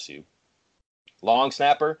from LSU. Long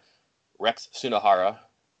snapper, Rex Sunahara.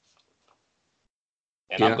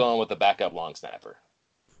 And I'm going with the backup long snapper.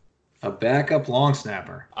 A backup long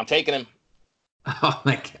snapper. I'm taking him. Oh,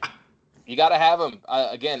 my God. You got to have him.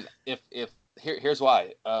 Again, here's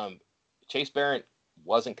why. Chase Barrett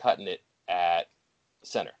wasn't cutting it at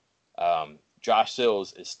center. Josh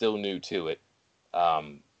Sills is still new to it.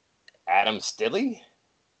 Adam Stilley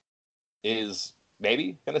is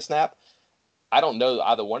maybe going to snap. I don't know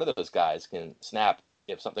either one of those guys can snap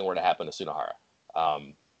if something were to happen to Sunahara.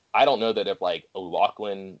 I don't know that if like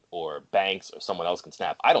O'Loughlin or Banks or someone else can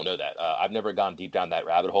snap. I don't know that. I've never gone deep down that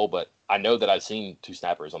rabbit hole, but I know that I've seen 2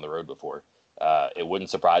 snappers on the road before. It wouldn't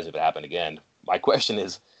surprise me if it happened again. My question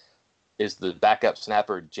is the backup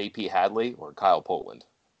snapper J.P. Hadley or Kyle Poland?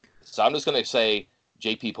 So I'm just going to say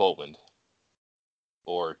J.P. Poland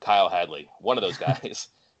or Kyle Hadley, one of those guys.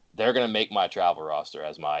 They're going to make my travel roster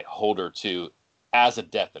as my holder 2 as a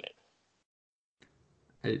definite.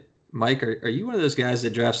 Hey, Mike, are you one of those guys that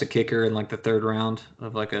drafts a kicker in like the 3rd round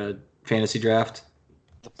of like a fantasy draft?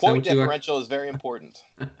 The point differential is very important.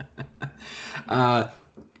 I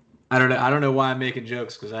don't know why I'm making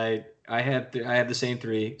jokes, because I have the same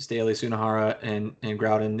 3: Staley, Sunahara, and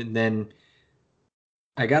Grodin, and then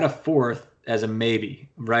I got a 4th as a maybe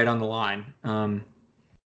right on the line.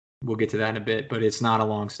 We'll get to that in a bit, but it's not a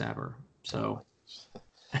long snapper. So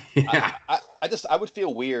yeah. I would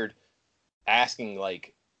feel weird asking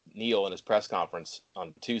like Neil in his press conference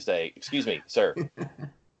on Tuesday, excuse me, sir,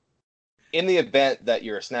 in the event that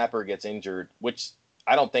your snapper gets injured, which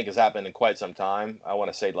I don't think has happened in quite some time. I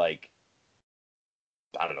want to say 12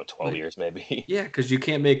 years maybe. Yeah, because you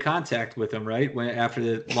can't make contact with him, right? After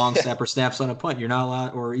the long snapper snaps on a punt, you're not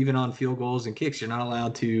allowed, or even on field goals and kicks, you're not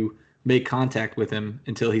allowed to make contact with him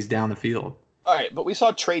until he's down the field. All right, but we saw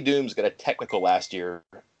Trey Dooms get a technical last year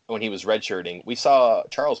when he was redshirting. We saw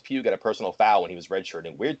Charles Pugh get a personal foul when he was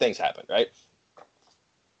redshirting. Weird things happen, right?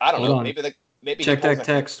 I don't know. Maybe check that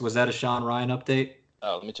text. Was that a Sean Ryan update?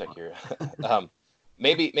 Oh, let me check here.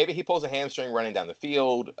 maybe he pulls a hamstring running down the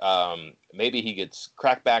field. Maybe he gets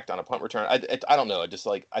crackbacked on a punt return. I don't know.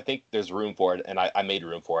 I think there's room for it, and I made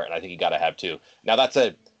room for it, and I think you got to have two. Now that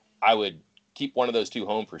said, I would keep one of those two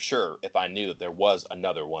home for sure if I knew that there was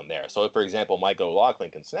another one there. So if, for example, Mike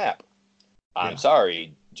O'Loughlin can snap, I'm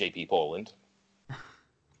sorry, J.P. Poland,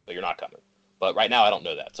 but you're not coming. But right now I don't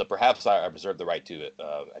know that. So perhaps I reserve the right to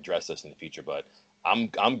address this in the future. But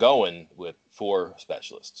I'm going with 4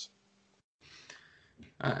 specialists.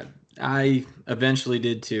 I eventually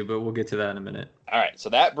did too, but we'll get to that in a minute. All right, so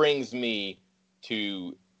that brings me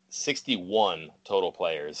to 61 total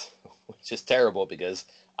players, which is terrible because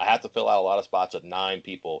I have to fill out a lot of spots with 9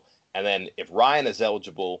 people. And then if Ryan is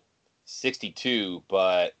eligible, 62,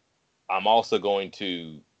 but I'm also going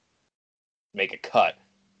to make a cut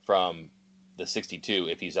from the 62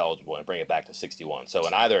 if he's eligible and bring it back to 61. So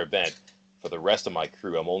in either event, for the rest of my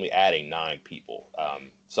crew, I'm only adding 9 people.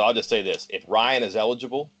 So I'll just say this. If Ryan is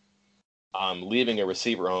eligible, I'm leaving a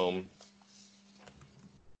receiver home.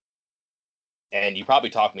 And you probably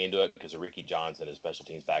talked me into it because of Ricky Johnson, his special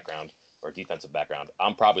teams background or defensive background.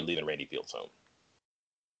 I'm probably leaving Randy Fields home.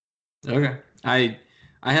 Okay. I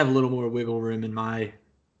have a little more wiggle room in my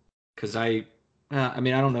 – because I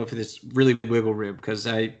don't know if it's really wiggle room because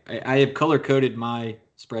I have color-coded my –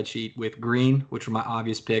 spreadsheet with green, which were my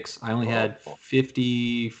obvious picks. I only had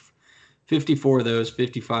 54 of those,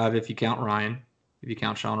 55 if you count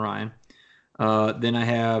Sean Ryan. Then I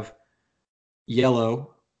have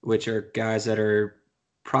yellow, which are guys that are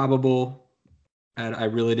probable and I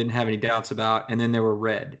really didn't have any doubts about. And then there were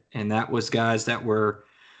red, and that was guys that were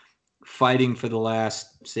fighting for the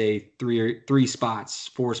last, say, 4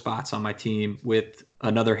 spots on my team with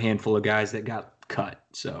another handful of guys that got cut.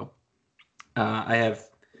 So I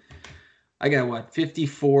got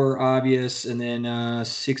 54 obvious and then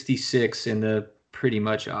 66 in the pretty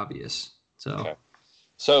much obvious. So, okay.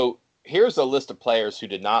 So here's a list of players who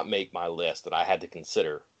did not make my list that I had to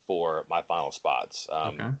consider for my final spots.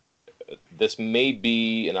 Okay. This may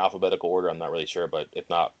be in alphabetical order. I'm not really sure, but if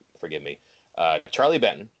not, forgive me. Charlie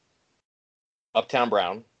Benton, Uptown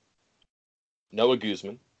Brown, Noah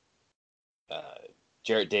Guzman,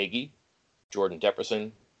 Jarrett Dagey, Jordan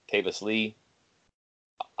Jefferson, Tavis Lee,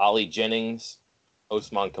 Ali Jennings,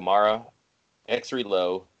 Osman Kamara, Exree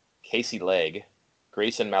Lowe, Casey Legg,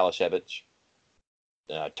 Grayson Malashevich,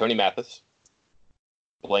 Tony Mathis,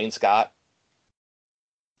 Blaine Scott,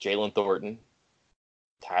 Jalen Thornton,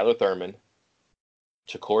 Tyler Thurman,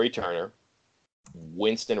 Chakori Turner,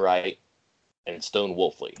 Winston Wright, and Stone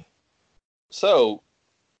Wolfley. So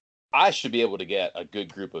I should be able to get a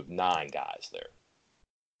good group of 9 guys there.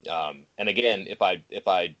 And again, if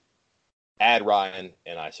I add Ryan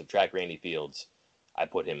and I subtract Randy Fields, I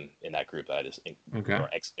put him in that group that I just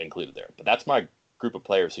included there. But that's my group of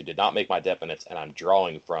players who did not make my definites, and I'm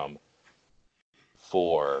drawing from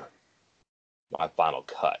for my final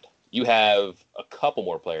cut. You have a couple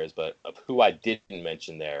more players, but of who I didn't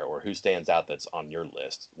mention there or who stands out that's on your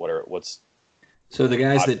list, So the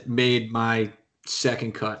guys that made my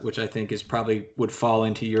second cut, which I think is probably would fall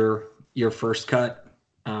into your first cut,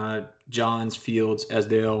 Johns, Fields,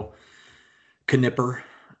 Esdale, Knipper,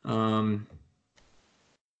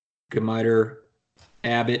 Gemiter,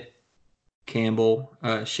 Abbott, Campbell,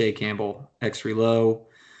 Shea Campbell, Exree Lowe,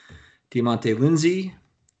 Diamante Lindsay,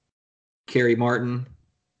 Kerry Martin,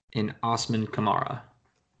 and Osman Kamara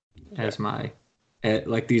as my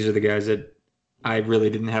these are the guys that I really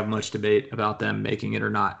didn't have much debate about them making it or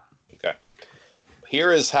not. Okay.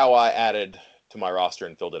 Here is how I added to my roster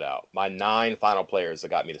and filled it out. My 9 final players that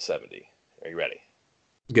got me to 70. Are you ready?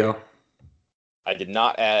 Go. I did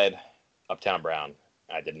not add Uptown Brown.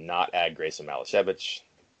 I did not add Grayson Malashevich.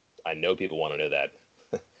 I know people want to know that.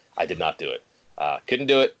 I did not do it. Couldn't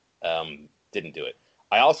do it. Didn't do it.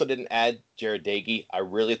 I also didn't add Jared Dagey. I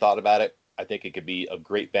really thought about it. I think it could be a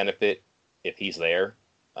great benefit if he's there.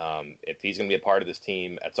 If he's going to be a part of this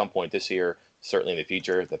team at some point this year, certainly in the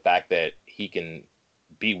future, the fact that he can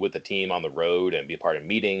be with the team on the road and be a part of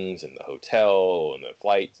meetings and the hotel and the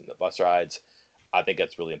flights and the bus rides, I think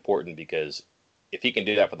that's really important because if he can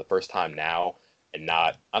do that for the first time now and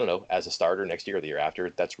not, I don't know, as a starter next year or the year after,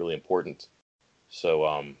 that's really important. So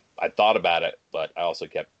I thought about it, but I also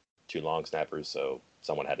kept 2 long snappers, so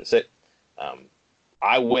someone had to sit.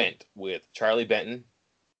 I went with Charlie Benton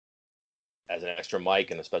as an extra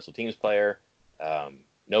Mike and a special teams player,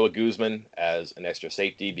 Noah Guzman as an extra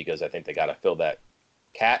safety because I think they got to fill that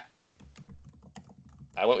cat.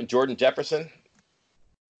 I went with Jordan Jefferson,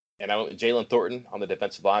 and I went with Jalen Thornton on the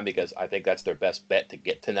defensive line because I think that's their best bet to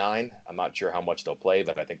get to 9. I'm not sure how much they'll play,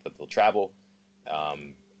 but I think that they'll travel.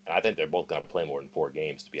 And I think they're both going to play more than 4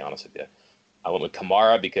 games, to be honest with you. I went with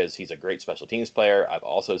Kamara because he's a great special teams player. I've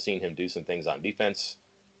also seen him do some things on defense.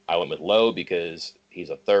 I went with Lowe because he's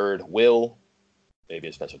a third will, maybe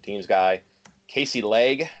a special teams guy. Casey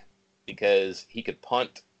Legg because he could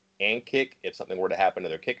punt and kick if something were to happen to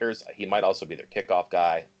their kickers. He might also be their kickoff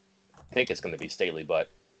guy. I think it's going to be Staley, but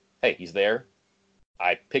hey, he's there.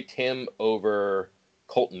 I picked him over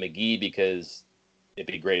Colton McGee because it'd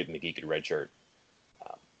be great if McGee could redshirt.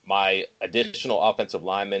 My additional offensive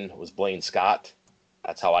lineman was Blaine Scott.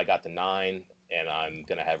 That's how I got to 9, and I'm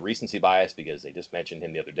going to have recency bias because they just mentioned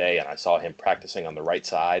him the other day, and I saw him practicing on the right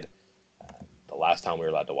side the last time we were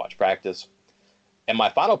allowed to watch practice. And my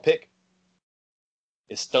final pick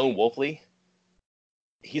is Stone Wolfley.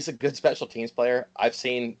 He's a good special teams player. I've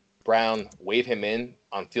seen Brown wave him in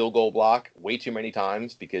on field goal block way too many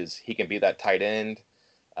times because he can be that tight end.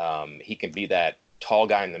 He can be that tall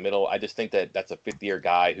guy in the middle. I just think that that's a fifth-year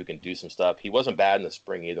guy who can do some stuff. He wasn't bad in the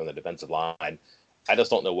spring either on the defensive line. I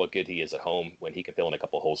just don't know what good he is at home when he can fill in a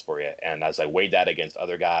couple holes for you. And as I weighed that against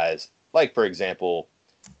other guys, like, for example,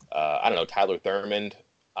 Tyler Thurmond,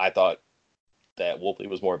 I thought that Wolfley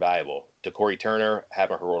was more valuable. DeCorey Turner,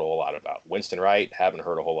 haven't heard a whole lot about. Winston Wright, haven't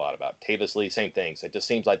heard a whole lot about. Tavis Lee, same things. It just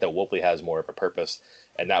seems like that Wolfley has more of a purpose,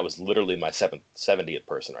 and that was literally my 70th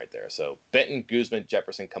person right there. So Benton, Guzman,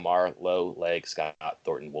 Jefferson, Kamara, Lowe, Legg, Scott,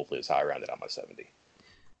 Thornton, Wolfley is how I rounded out my 70.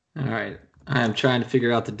 All right. I'm trying to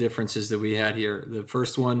figure out the differences that we had here. The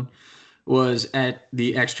first one was at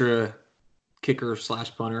the extra kicker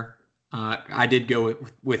 / punter. I did go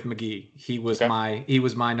with McGee. He was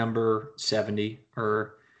my number 70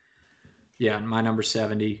 my number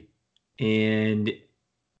 70. And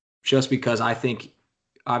just because I think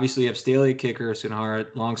obviously you have Staley kicker,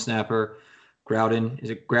 Sinhara, long snapper, Groudon. Is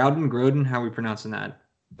it Groudon? How are we pronouncing that?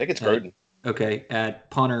 I think it's Groudon. Okay. At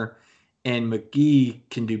punter, and McGee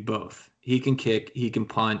can do both. He can kick, he can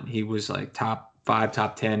punt. He was like top 5,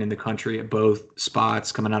 top 10 in the country at both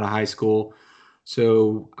spots coming out of high school.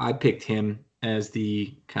 So I picked him as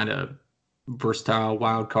the kind of versatile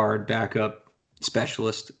wild card backup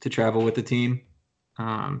specialist to travel with the team.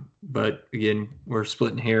 But again, we're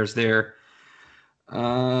splitting hairs there.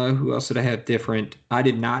 Who else did I have different? I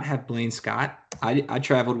did not have Blaine Scott. I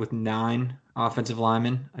traveled with 9 offensive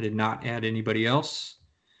linemen. I did not add anybody else.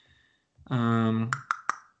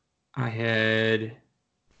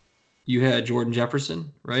 You had Jordan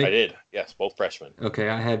Jefferson, right? I did. Yes, both freshmen. Okay,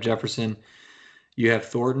 I have Jefferson. You have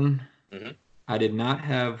Thornton. Mm-hmm. I did not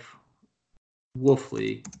have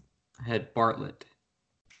Wolfley. I had Bartlett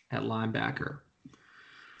at linebacker.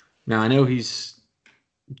 Now, I know he's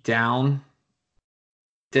down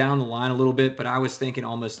the line a little bit, but I was thinking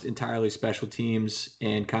almost entirely special teams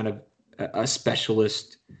and kind of a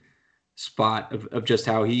specialist spot of just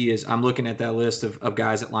how he is. I'm looking at that list of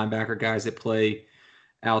guys at linebacker, guys that play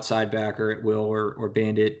outside backer at will or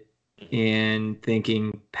bandit, and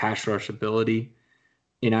thinking pass rush ability.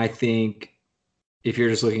 And I think if you're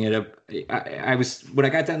just looking at when I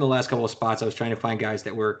got down to the last couple of spots, I was trying to find guys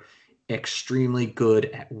that were extremely good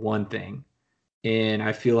at one thing. And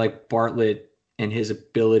I feel like Bartlett and his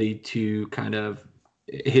ability to kind of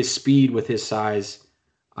his speed with his size,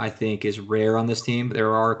 I think, is rare on this team.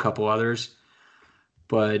 There are a couple others,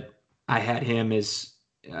 but I had him and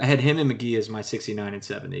McGee as my 69 and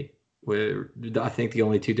 70. Where I think the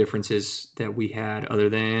only 2 differences that we had, other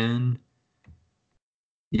than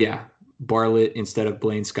Bartlett instead of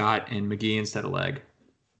Blaine Scott and McGee instead of Legg,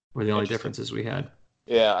 were the only differences we had.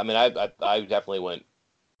 Yeah, I mean, I definitely went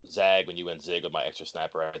Zag when you went Zig with my extra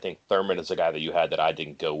snapper. I think Thurman is a guy that you had that I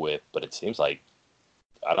didn't go with, but it seems like,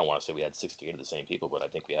 I don't want to say we had 68 of the same people, but I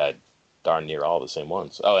think we had darn near all the same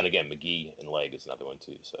ones. Oh, and again, McGee and Legg is another one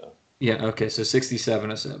too. So yeah, okay, so 67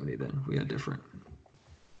 of 70 then. We had different.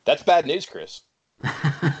 That's bad news, Chris.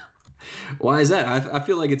 Why is that? I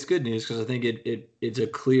feel like it's good news because I think it's a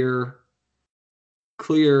clear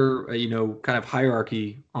kind of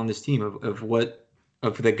hierarchy on this team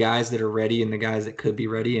of the guys that are ready and the guys that could be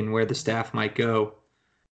ready and where the staff might go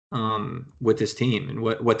with this team and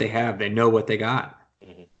what they have. They know what they got.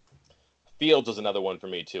 Mm-hmm. Fields is another one for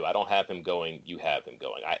me too. I don't have him going. You have him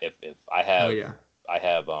going.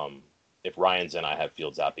 If Ryan's in, I have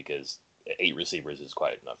Fields out because 8 receivers is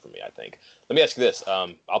quite enough for me, I think. Let me ask you this.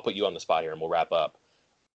 I'll put you on the spot here and we'll wrap up.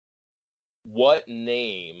 What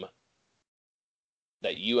name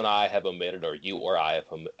that you and I have omitted, or you or I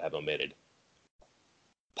have omitted,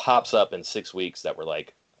 pops up in 6 weeks that we're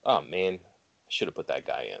like, oh man, I should have put that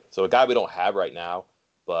guy in? So a guy we don't have right now,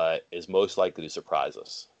 but is most likely to surprise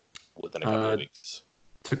us within a couple of weeks.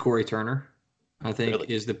 DeCorey Turner, I think,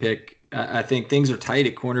 Really? is the pick. I think things are tight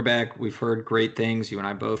at cornerback. We've heard great things. You and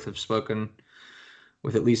I both have spoken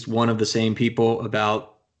with at least one of the same people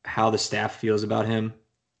about how the staff feels about him,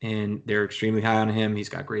 and they're extremely high on him. He's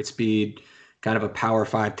got great speed, kind of a Power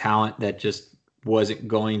 5 talent that just wasn't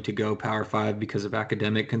going to go Power 5 because of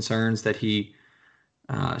academic concerns that he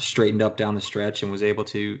straightened up down the stretch and was able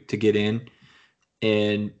to get in.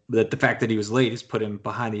 And that the fact that he was late has put him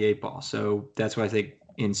behind the 8 ball. So that's why I think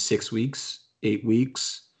in 6 weeks, 8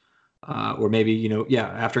 weeks, or maybe,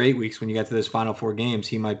 after 8 weeks, when you get to those final 4 games,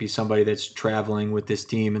 he might be somebody that's traveling with this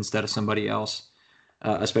team instead of somebody else,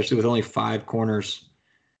 especially with only 5 corners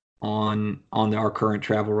on our current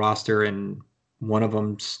travel roster. And one of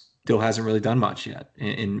them still hasn't really done much yet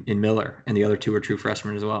in Miller, and the other 2 are true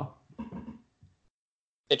freshmen as well.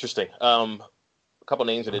 Interesting. A couple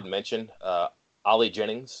names I didn't mention. Ollie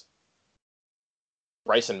Jennings,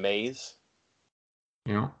 Bryson Mays,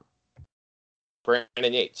 Brandon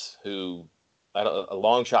Yates, who a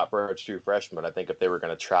long shot for a true freshman. I think if they were going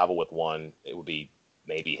to travel with one, it would be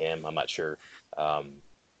maybe him. I'm not sure. And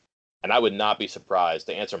I would not be surprised,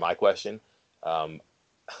 to answer my question.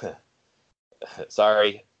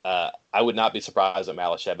 Sorry. I would not be surprised that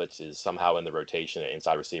Malashevich is somehow in the rotation at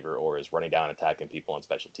inside receiver or is running down attacking people on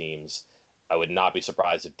special teams. I would not be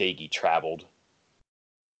surprised if Dagey traveled.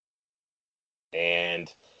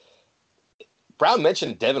 And Brown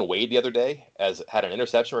mentioned Devin Wade the other day as had an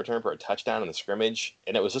interception return for a touchdown in the scrimmage,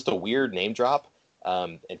 and it was just a weird name drop.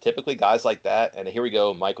 And typically guys like that, and here we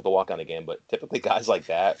go, Mike with the walk-on again, but typically guys like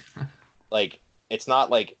that, like, it's not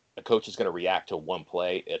like a coach is going to react to one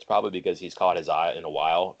play. It's probably because he's caught his eye in a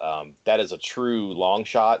while. That is a true long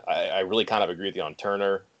shot. I really kind of agree with you on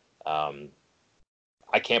Turner.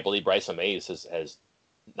 I can't believe Bryson Mays has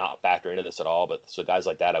not factored into this at all, but so guys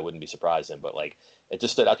like that, I wouldn't be surprised in. But like, it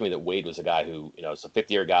just stood out to me that Wade was a guy who, is a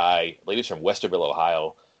 5th-year guy. I believe he's from Westerville,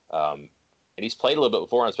 Ohio. And he's played a little bit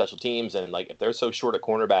before on special teams. And like, if they're so short at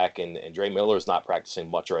cornerback and Dre Miller's not practicing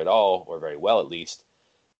much or at all, or very well at least,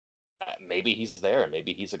 maybe he's there.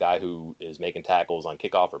 Maybe he's a guy who is making tackles on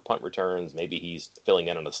kickoff or punt returns. Maybe he's filling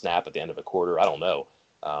in on a snap at the end of a quarter. I don't know.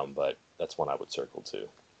 But that's one I would circle too.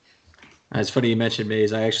 It's funny you mentioned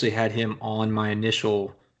Mays. I actually had him on my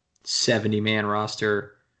initial 70-man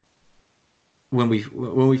roster when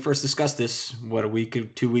we first discussed this, a week or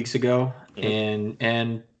 2 weeks ago. Mm-hmm.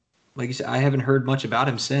 And like you said, I haven't heard much about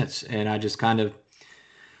him since. And I just kind of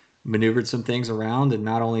maneuvered some things around and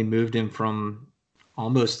not only moved him from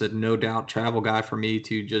almost a no doubt travel guy for me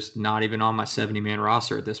to just not even on my 70-man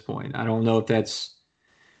roster at this point. I don't know if that's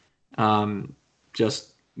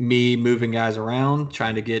just me moving guys around,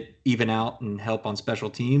 trying to get even out and help on special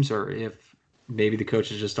teams, or if maybe the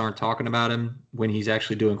coaches just aren't talking about him when he's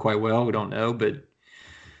actually doing quite well. We don't know, but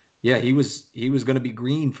yeah, he was going to be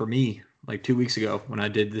green for me like 2 weeks ago when I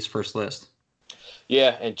did this first list.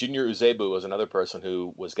 Yeah, and Junior Uzebu was another person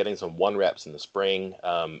who was getting some 1 reps in the spring,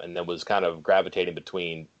 and then was kind of gravitating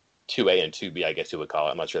between 2A and 2B, I guess you would call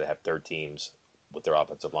it. I'm not sure they have third teams with their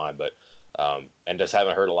offensive line, but and just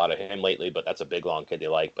haven't heard a lot of him lately. But that's a big, long kid they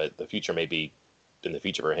like. But the future may be in the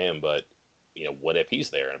future for him. But what if he's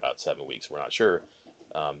there in about 7 weeks? We're not sure.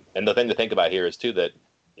 And the thing to think about here is too that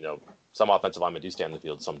some offensive linemen do stay on the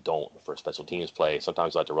field, some don't for special teams play.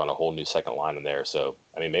 Sometimes they have to run a whole new second line in there. So,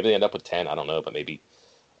 I mean, maybe they end up with 10. I don't know, but maybe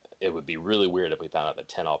it would be really weird if we found out that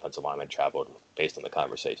 10 offensive linemen traveled based on the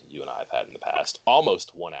conversations you and I have had in the past.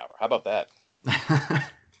 Almost 1 hour. How about that?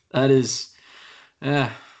 That is,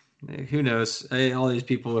 who knows? All these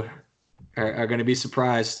people are going to be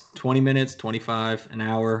surprised. 20 minutes, 25, an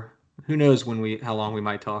hour. Who knows how long we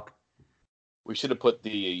might talk. We should have put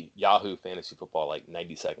the Yahoo Fantasy Football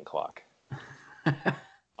 90-second clock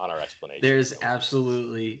on our explanation. There's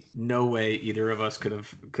absolutely no way either of us could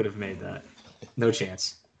have made that. No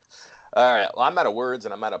chance. All right. Well, I'm out of words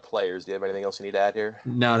and I'm out of players. Do you have anything else you need to add here?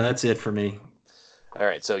 No, that's it for me. All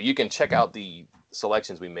right. So you can check out the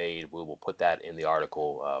selections we made. We'll put that in the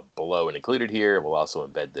article below and included here. We'll also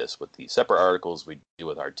embed this with the separate articles we do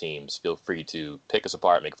with our teams. Feel free to pick us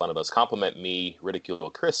apart, make fun of us, compliment me,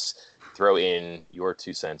 ridicule Chris, throw in your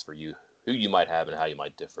 2 cents for you, who you might have and how you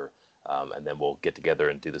might differ. And then we'll get together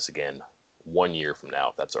and do this again 1 year from now,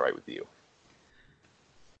 if that's all right with you.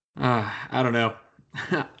 I don't know.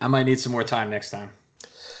 I might need some more time next time.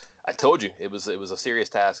 I told you it was a serious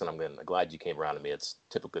task, and I'm glad you came around to me. It's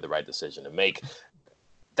typically the right decision to make.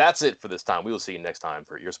 That's it for this time. We will see you next time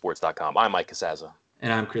for earsports.com. I'm Mike Casazza.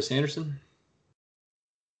 And I'm Chris Anderson.